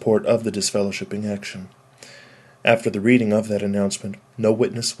evidence in support of the disfellowshipping action. After the reading of that announcement, no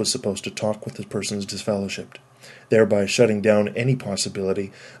witness was supposed to talk with the persons disfellowshipped, thereby shutting down any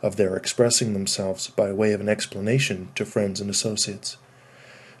possibility of their expressing themselves by way of an explanation to friends and associates.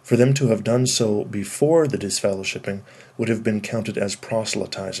 For them to have done so before the disfellowshipping would have been counted as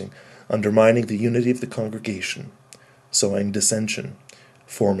proselytizing, undermining the unity of the congregation, sowing dissension,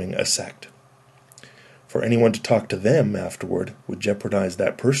 forming a sect. For anyone to talk to them afterward would jeopardize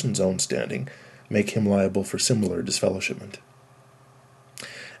that person's own standing, make him liable for similar disfellowshipment.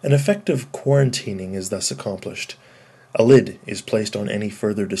 An effective quarantining is thus accomplished. A lid is placed on any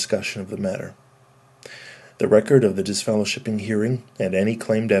further discussion of the matter. The record of the disfellowshipping hearing and any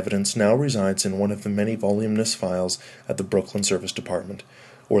claimed evidence now resides in one of the many voluminous files at the Brooklyn Service Department,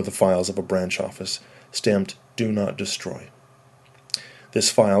 or the files of a branch office, stamped "Do Not Destroy." This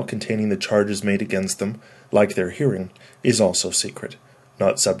file, containing the charges made against them, like their hearing, is also secret,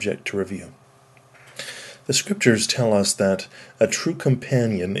 not subject to review. The Scriptures tell us that a true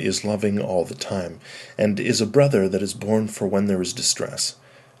companion is loving all the time, and is a brother that is born for when there is distress.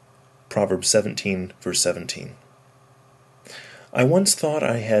 Proverbs 17, verse 17. I once thought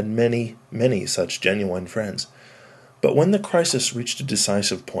I had many, many such genuine friends, but when the crisis reached a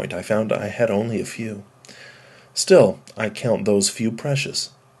decisive point, I found I had only a few. Still, I count those few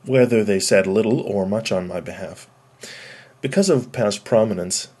precious, whether they said little or much on my behalf. Because of past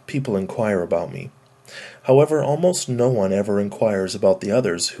prominence, people inquire about me. However, almost no one ever inquires about the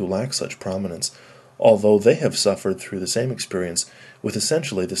others who lack such prominence, although they have suffered through the same experience with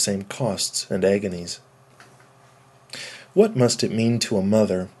essentially the same costs and agonies. What must it mean to a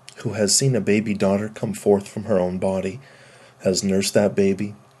mother who has seen a baby daughter come forth from her own body, has nursed that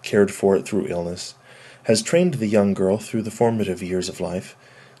baby, cared for it through illness, has trained the young girl through the formative years of life,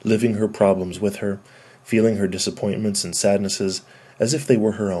 living her problems with her, feeling her disappointments and sadnesses, as if they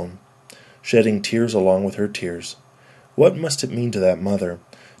were her own, shedding tears along with her tears. What must it mean to that mother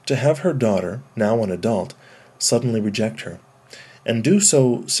to have her daughter, now an adult, suddenly reject her, and do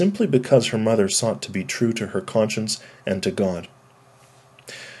so simply because her mother sought to be true to her conscience and to God?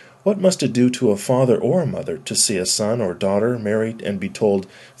 What must it do to a father or a mother to see a son or daughter married and be told,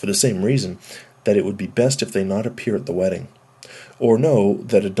 for the same reason, that it would be best if they not appear at the wedding? Or know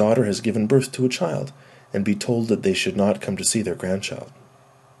that a daughter has given birth to a child, and be told that they should not come to see their grandchild?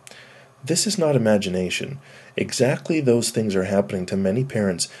 This is not imagination. Exactly those things are happening to many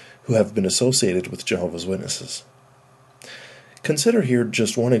parents who have been associated with Jehovah's Witnesses. Consider here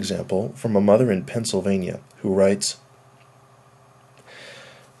just one example from a mother in Pennsylvania who writes,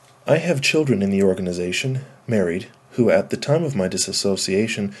 "I have children in the organization, married, who at the time of my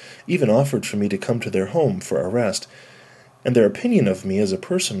disassociation even offered for me to come to their home for a rest, and their opinion of me as a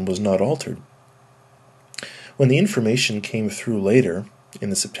person was not altered. When the information came through later, in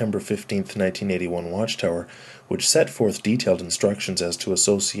the September 15th, 1981 Watchtower, which set forth detailed instructions as to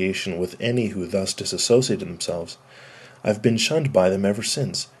association with any who thus disassociated themselves, I've been shunned by them ever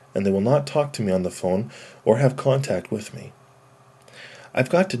since, and they will not talk to me on the phone or have contact with me. I've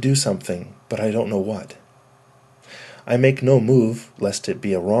got to do something, but I don't know what. I make no move, lest it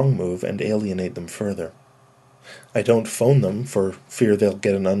be a wrong move and alienate them further. I don't phone them for fear they'll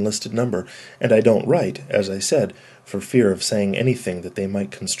get an unlisted number, and I don't write, as I said, for fear of saying anything that they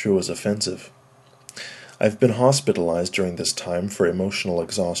might construe as offensive. I've been hospitalized during this time for emotional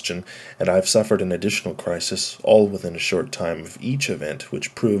exhaustion, and I've suffered an additional crisis, all within a short time of each event,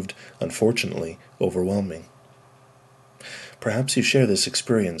 which proved, unfortunately, overwhelming. Perhaps you share this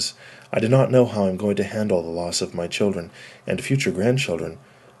experience. I do not know how I'm going to handle the loss of my children and future grandchildren.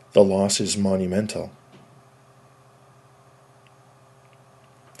 The loss is monumental.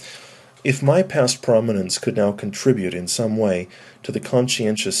 If my past prominence could now contribute in some way to the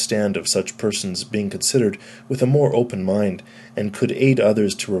conscientious stand of such persons being considered with a more open mind, and could aid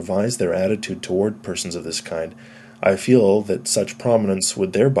others to revise their attitude toward persons of this kind, I feel that such prominence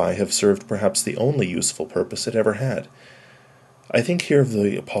would thereby have served perhaps the only useful purpose it ever had. I think here of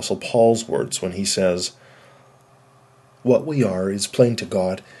the Apostle Paul's words when he says, "What we are is plain to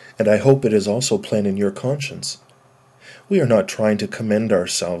God, and I hope it is also plain in your conscience." We are not trying to commend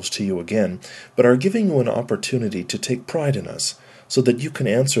ourselves to you again, but are giving you an opportunity to take pride in us, so that you can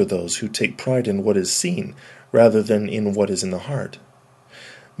answer those who take pride in what is seen, rather than in what is in the heart.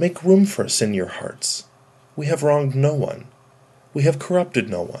 Make room for us in your hearts. We have wronged no one. We have corrupted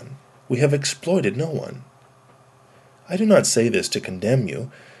no one. We have exploited no one. I do not say this to condemn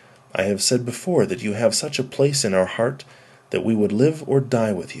you. I have said before that you have such a place in our heart that we would live or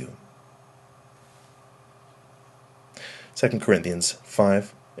die with you. 2 Corinthians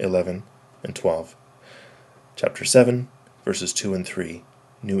 5, 11, and 12. Chapter 7, verses 2 and 3,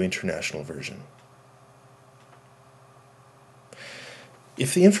 New International Version.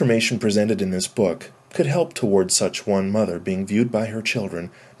 If the information presented in this book could help towards such one mother being viewed by her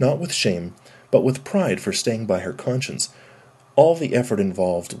children, not with shame, but with pride for staying by her conscience, all the effort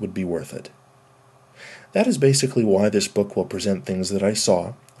involved would be worth it. That is basically why this book will present things that I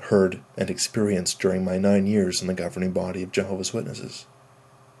saw, heard, and experienced during my 9 years in the governing body of Jehovah's Witnesses.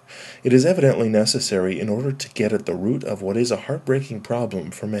 It is evidently necessary in order to get at the root of what is a heartbreaking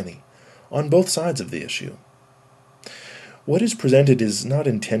problem for many, on both sides of the issue. What is presented is not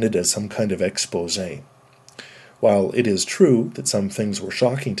intended as some kind of expose. While it is true that some things were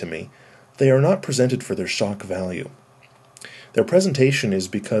shocking to me, they are not presented for their shock value. Their presentation is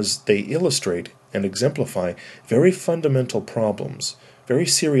because they illustrate and exemplify very fundamental problems, very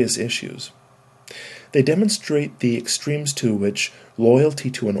serious issues. They demonstrate the extremes to which loyalty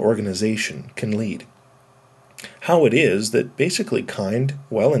to an organization can lead. How it is that basically kind,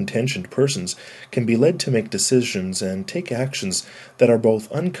 well-intentioned persons can be led to make decisions and take actions that are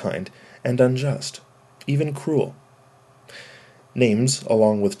both unkind and unjust, even cruel. Names,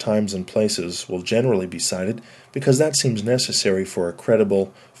 along with times and places, will generally be cited because that seems necessary for a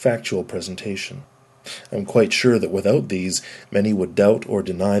credible, factual presentation. I'm quite sure that without these, many would doubt or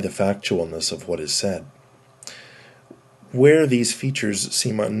deny the factualness of what is said. Where these features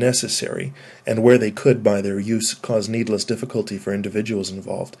seem unnecessary, and where they could, by their use, cause needless difficulty for individuals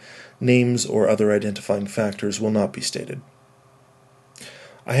involved, names or other identifying factors will not be stated.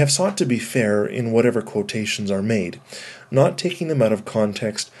 I have sought to be fair in whatever quotations are made, not taking them out of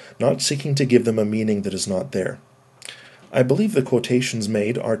context, not seeking to give them a meaning that is not there. I believe the quotations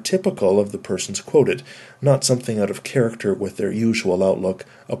made are typical of the persons quoted, not something out of character with their usual outlook,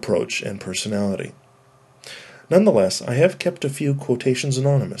 approach, and personality. Nonetheless, I have kept a few quotations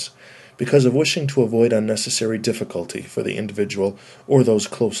anonymous, because of wishing to avoid unnecessary difficulty for the individual or those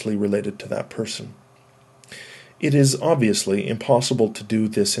closely related to that person. It is obviously impossible to do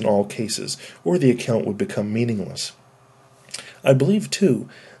this in all cases, or the account would become meaningless. I believe, too,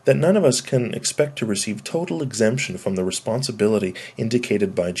 that none of us can expect to receive total exemption from the responsibility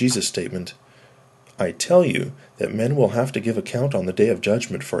indicated by Jesus' statement, "I tell you that men will have to give account on the day of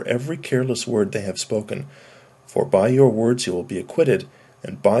judgment for every careless word they have spoken, for by your words you will be acquitted,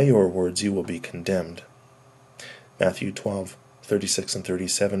 and by your words you will be condemned." Matthew 12:36 and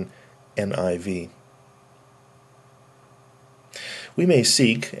 37, NIV. We may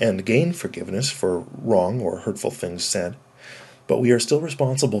seek and gain forgiveness for wrong or hurtful things said, but we are still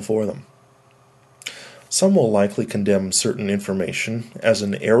responsible for them. Some will likely condemn certain information as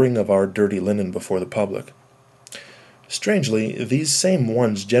an airing of our dirty linen before the public. Strangely, these same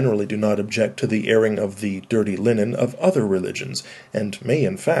ones generally do not object to the airing of the dirty linen of other religions, and may,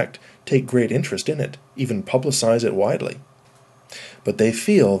 in fact, take great interest in it, even publicize it widely. But they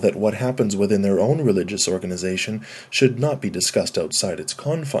feel that what happens within their own religious organization should not be discussed outside its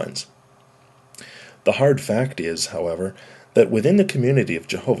confines. The hard fact is, however, that within the community of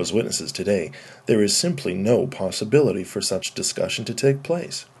Jehovah's Witnesses today, there is simply no possibility for such discussion to take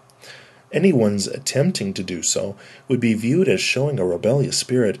place. Anyone's attempting to do so would be viewed as showing a rebellious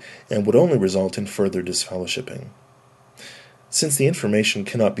spirit and would only result in further disfellowshipping. Since the information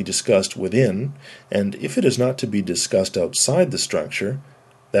cannot be discussed within, and if it is not to be discussed outside the structure,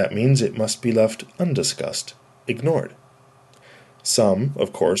 that means it must be left undiscussed, ignored. Some,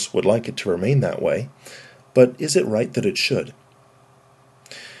 of course, would like it to remain that way, but is it right that it should?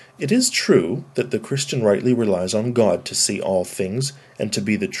 It is true that the Christian rightly relies on God to see all things and to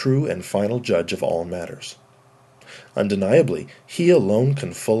be the true and final judge of all matters. Undeniably, He alone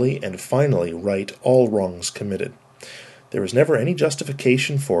can fully and finally right all wrongs committed. There is never any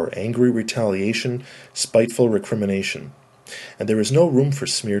justification for angry retaliation, spiteful recrimination, and there is no room for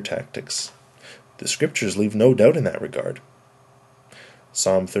smear tactics. The Scriptures leave no doubt in that regard.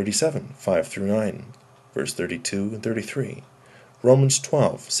 Psalm 37, 5-9, verse 32 and 33, Romans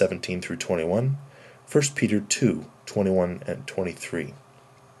 12, 17-21, 1 Peter 2, 21 and 23.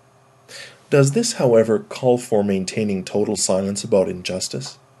 Does this, however, call for maintaining total silence about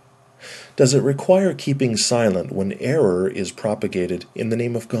injustice? Does it require keeping silent when error is propagated in the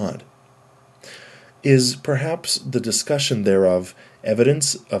name of God? Is perhaps the discussion thereof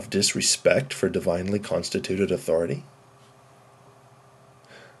evidence of disrespect for divinely constituted authority?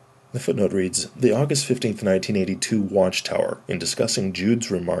 The footnote reads, the August 15, 1982 Watchtower, in discussing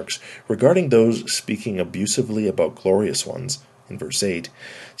Jude's remarks regarding those speaking abusively about glorious ones, in verse 8,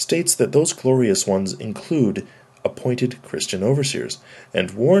 states that those glorious ones include appointed Christian overseers,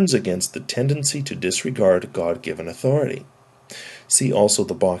 and warns against the tendency to disregard God-given authority. See also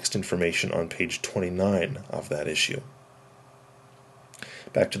the boxed information on page 29 of that issue.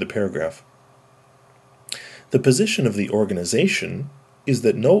 Back to the paragraph. The position of the organization is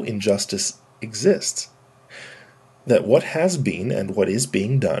that no injustice exists, that what has been and what is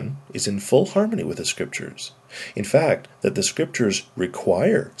being done is in full harmony with the Scriptures. In fact, that the Scriptures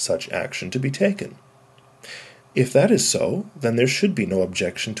require such action to be taken. If that is so, then there should be no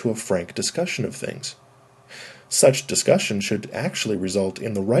objection to a frank discussion of things. Such discussion should actually result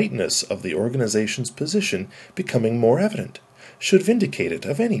in the rightness of the organization's position becoming more evident, should vindicate it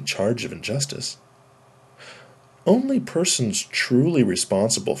of any charge of injustice. Only persons truly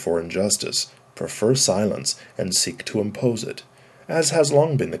responsible for injustice prefer silence and seek to impose it, as has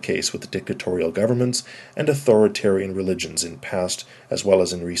long been the case with dictatorial governments and authoritarian religions in past as well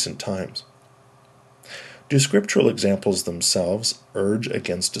as in recent times. Do scriptural examples themselves urge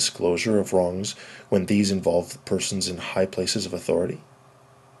against disclosure of wrongs when these involve persons in high places of authority?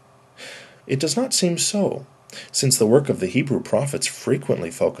 It does not seem so, since the work of the Hebrew prophets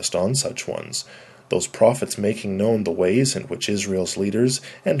frequently focused on such ones, those prophets making known the ways in which Israel's leaders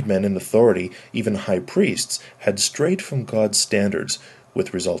and men in authority, even high priests, had strayed from God's standards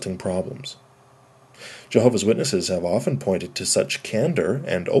with resulting problems. Jehovah's Witnesses have often pointed to such candor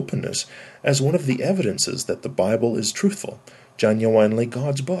and openness as one of the evidences that the Bible is truthful, genuinely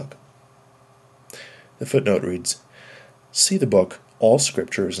God's book. The footnote reads, see the book All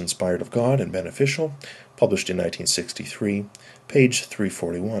Scripture is Inspired of God and Beneficial, published in 1963, page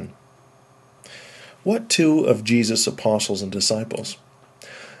 341. What two of Jesus' apostles and disciples?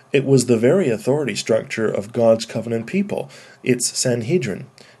 It was the very authority structure of God's covenant people, its Sanhedrin,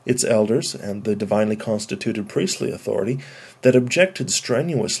 its elders, and the divinely constituted priestly authority that objected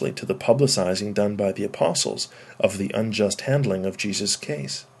strenuously to the publicizing done by the apostles of the unjust handling of Jesus'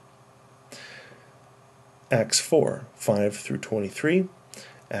 case. Acts 4, 5-23,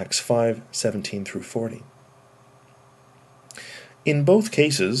 Acts 5:17 through 40. In both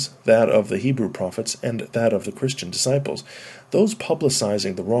cases, that of the Hebrew prophets and that of the Christian disciples, those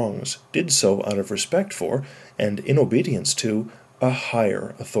publicizing the wrongs did so out of respect for, and in obedience to, a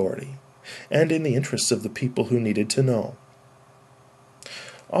higher authority, and in the interests of the people who needed to know.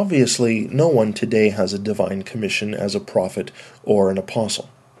 Obviously, no one today has a divine commission as a prophet or an apostle.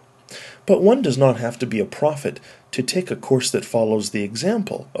 But one does not have to be a prophet to take a course that follows the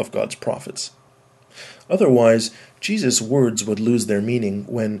example of God's prophets. Otherwise, Jesus' words would lose their meaning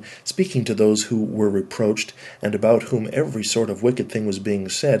when, speaking to those who were reproached and about whom every sort of wicked thing was being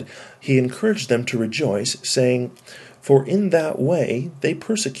said, he encouraged them to rejoice, saying, "For in that way they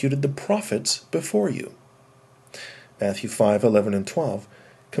persecuted the prophets before you." Matthew 5:11 and 12.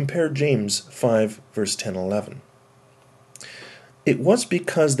 Compare James 5, verse 10 and 11. It was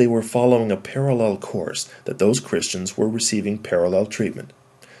because they were following a parallel course that those Christians were receiving parallel treatment.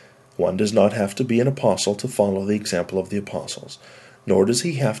 One does not have to be an apostle to follow the example of the apostles, nor does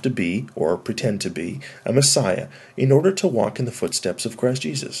he have to be, or pretend to be, a Messiah in order to walk in the footsteps of Christ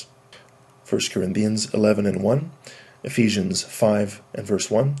Jesus. 1 Corinthians 11 and 1, Ephesians 5 and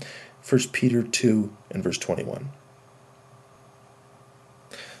verse 1, 1 Peter 2 and verse 21.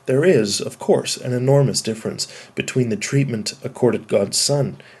 There is, of course, an enormous difference between the treatment accorded God's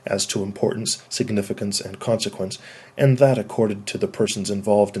Son as to importance, significance, and consequence, and that accorded to the persons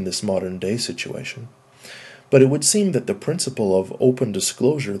involved in this modern-day situation. But it would seem that the principle of open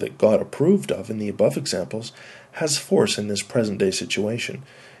disclosure that God approved of in the above examples has force in this present-day situation,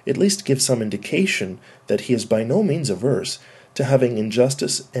 at least gives some indication that he is by no means averse to having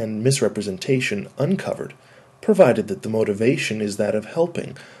injustice and misrepresentation uncovered, provided that the motivation is that of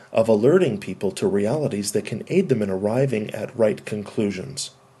helping, of alerting people to realities that can aid them in arriving at right conclusions.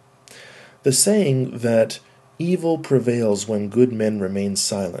 The saying that evil prevails when good men remain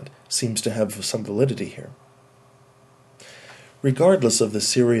silent seems to have some validity here. Regardless of the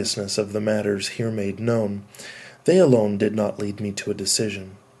seriousness of the matters here made known, they alone did not lead me to a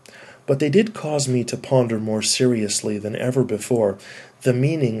decision. But they did cause me to ponder more seriously than ever before the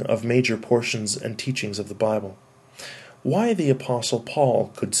meaning of major portions and teachings of the Bible. Why the Apostle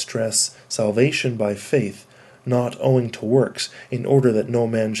Paul could stress salvation by faith, not owing to works, in order that no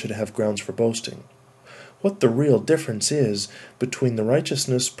man should have grounds for boasting. What the real difference is between the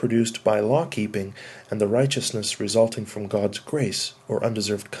righteousness produced by law-keeping and the righteousness resulting from God's grace or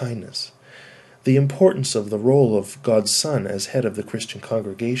undeserved kindness. The importance of the role of God's Son as head of the Christian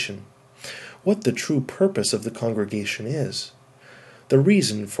congregation. What the true purpose of the congregation is. The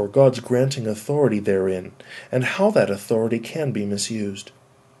reason for God's granting authority therein, and how that authority can be misused.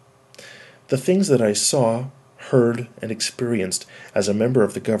 The things that I saw, heard, and experienced as a member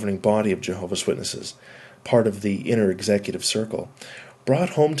of the governing body of Jehovah's Witnesses, part of the inner executive circle,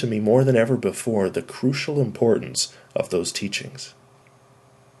 brought home to me more than ever before the crucial importance of those teachings.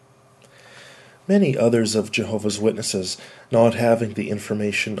 Many others of Jehovah's Witnesses, not having the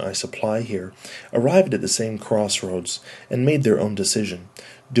information I supply here, arrived at the same crossroads and made their own decision,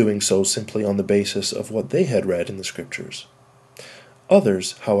 doing so simply on the basis of what they had read in the Scriptures.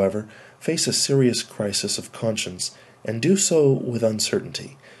 Others, however, face a serious crisis of conscience, and do so with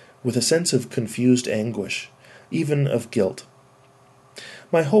uncertainty, with a sense of confused anguish, even of guilt.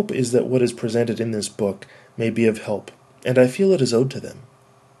 My hope is that what is presented in this book may be of help, and I feel it is owed to them.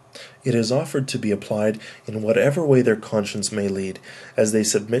 It is offered to be applied in whatever way their conscience may lead, as they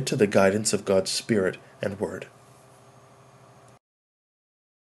submit to the guidance of God's Spirit and Word.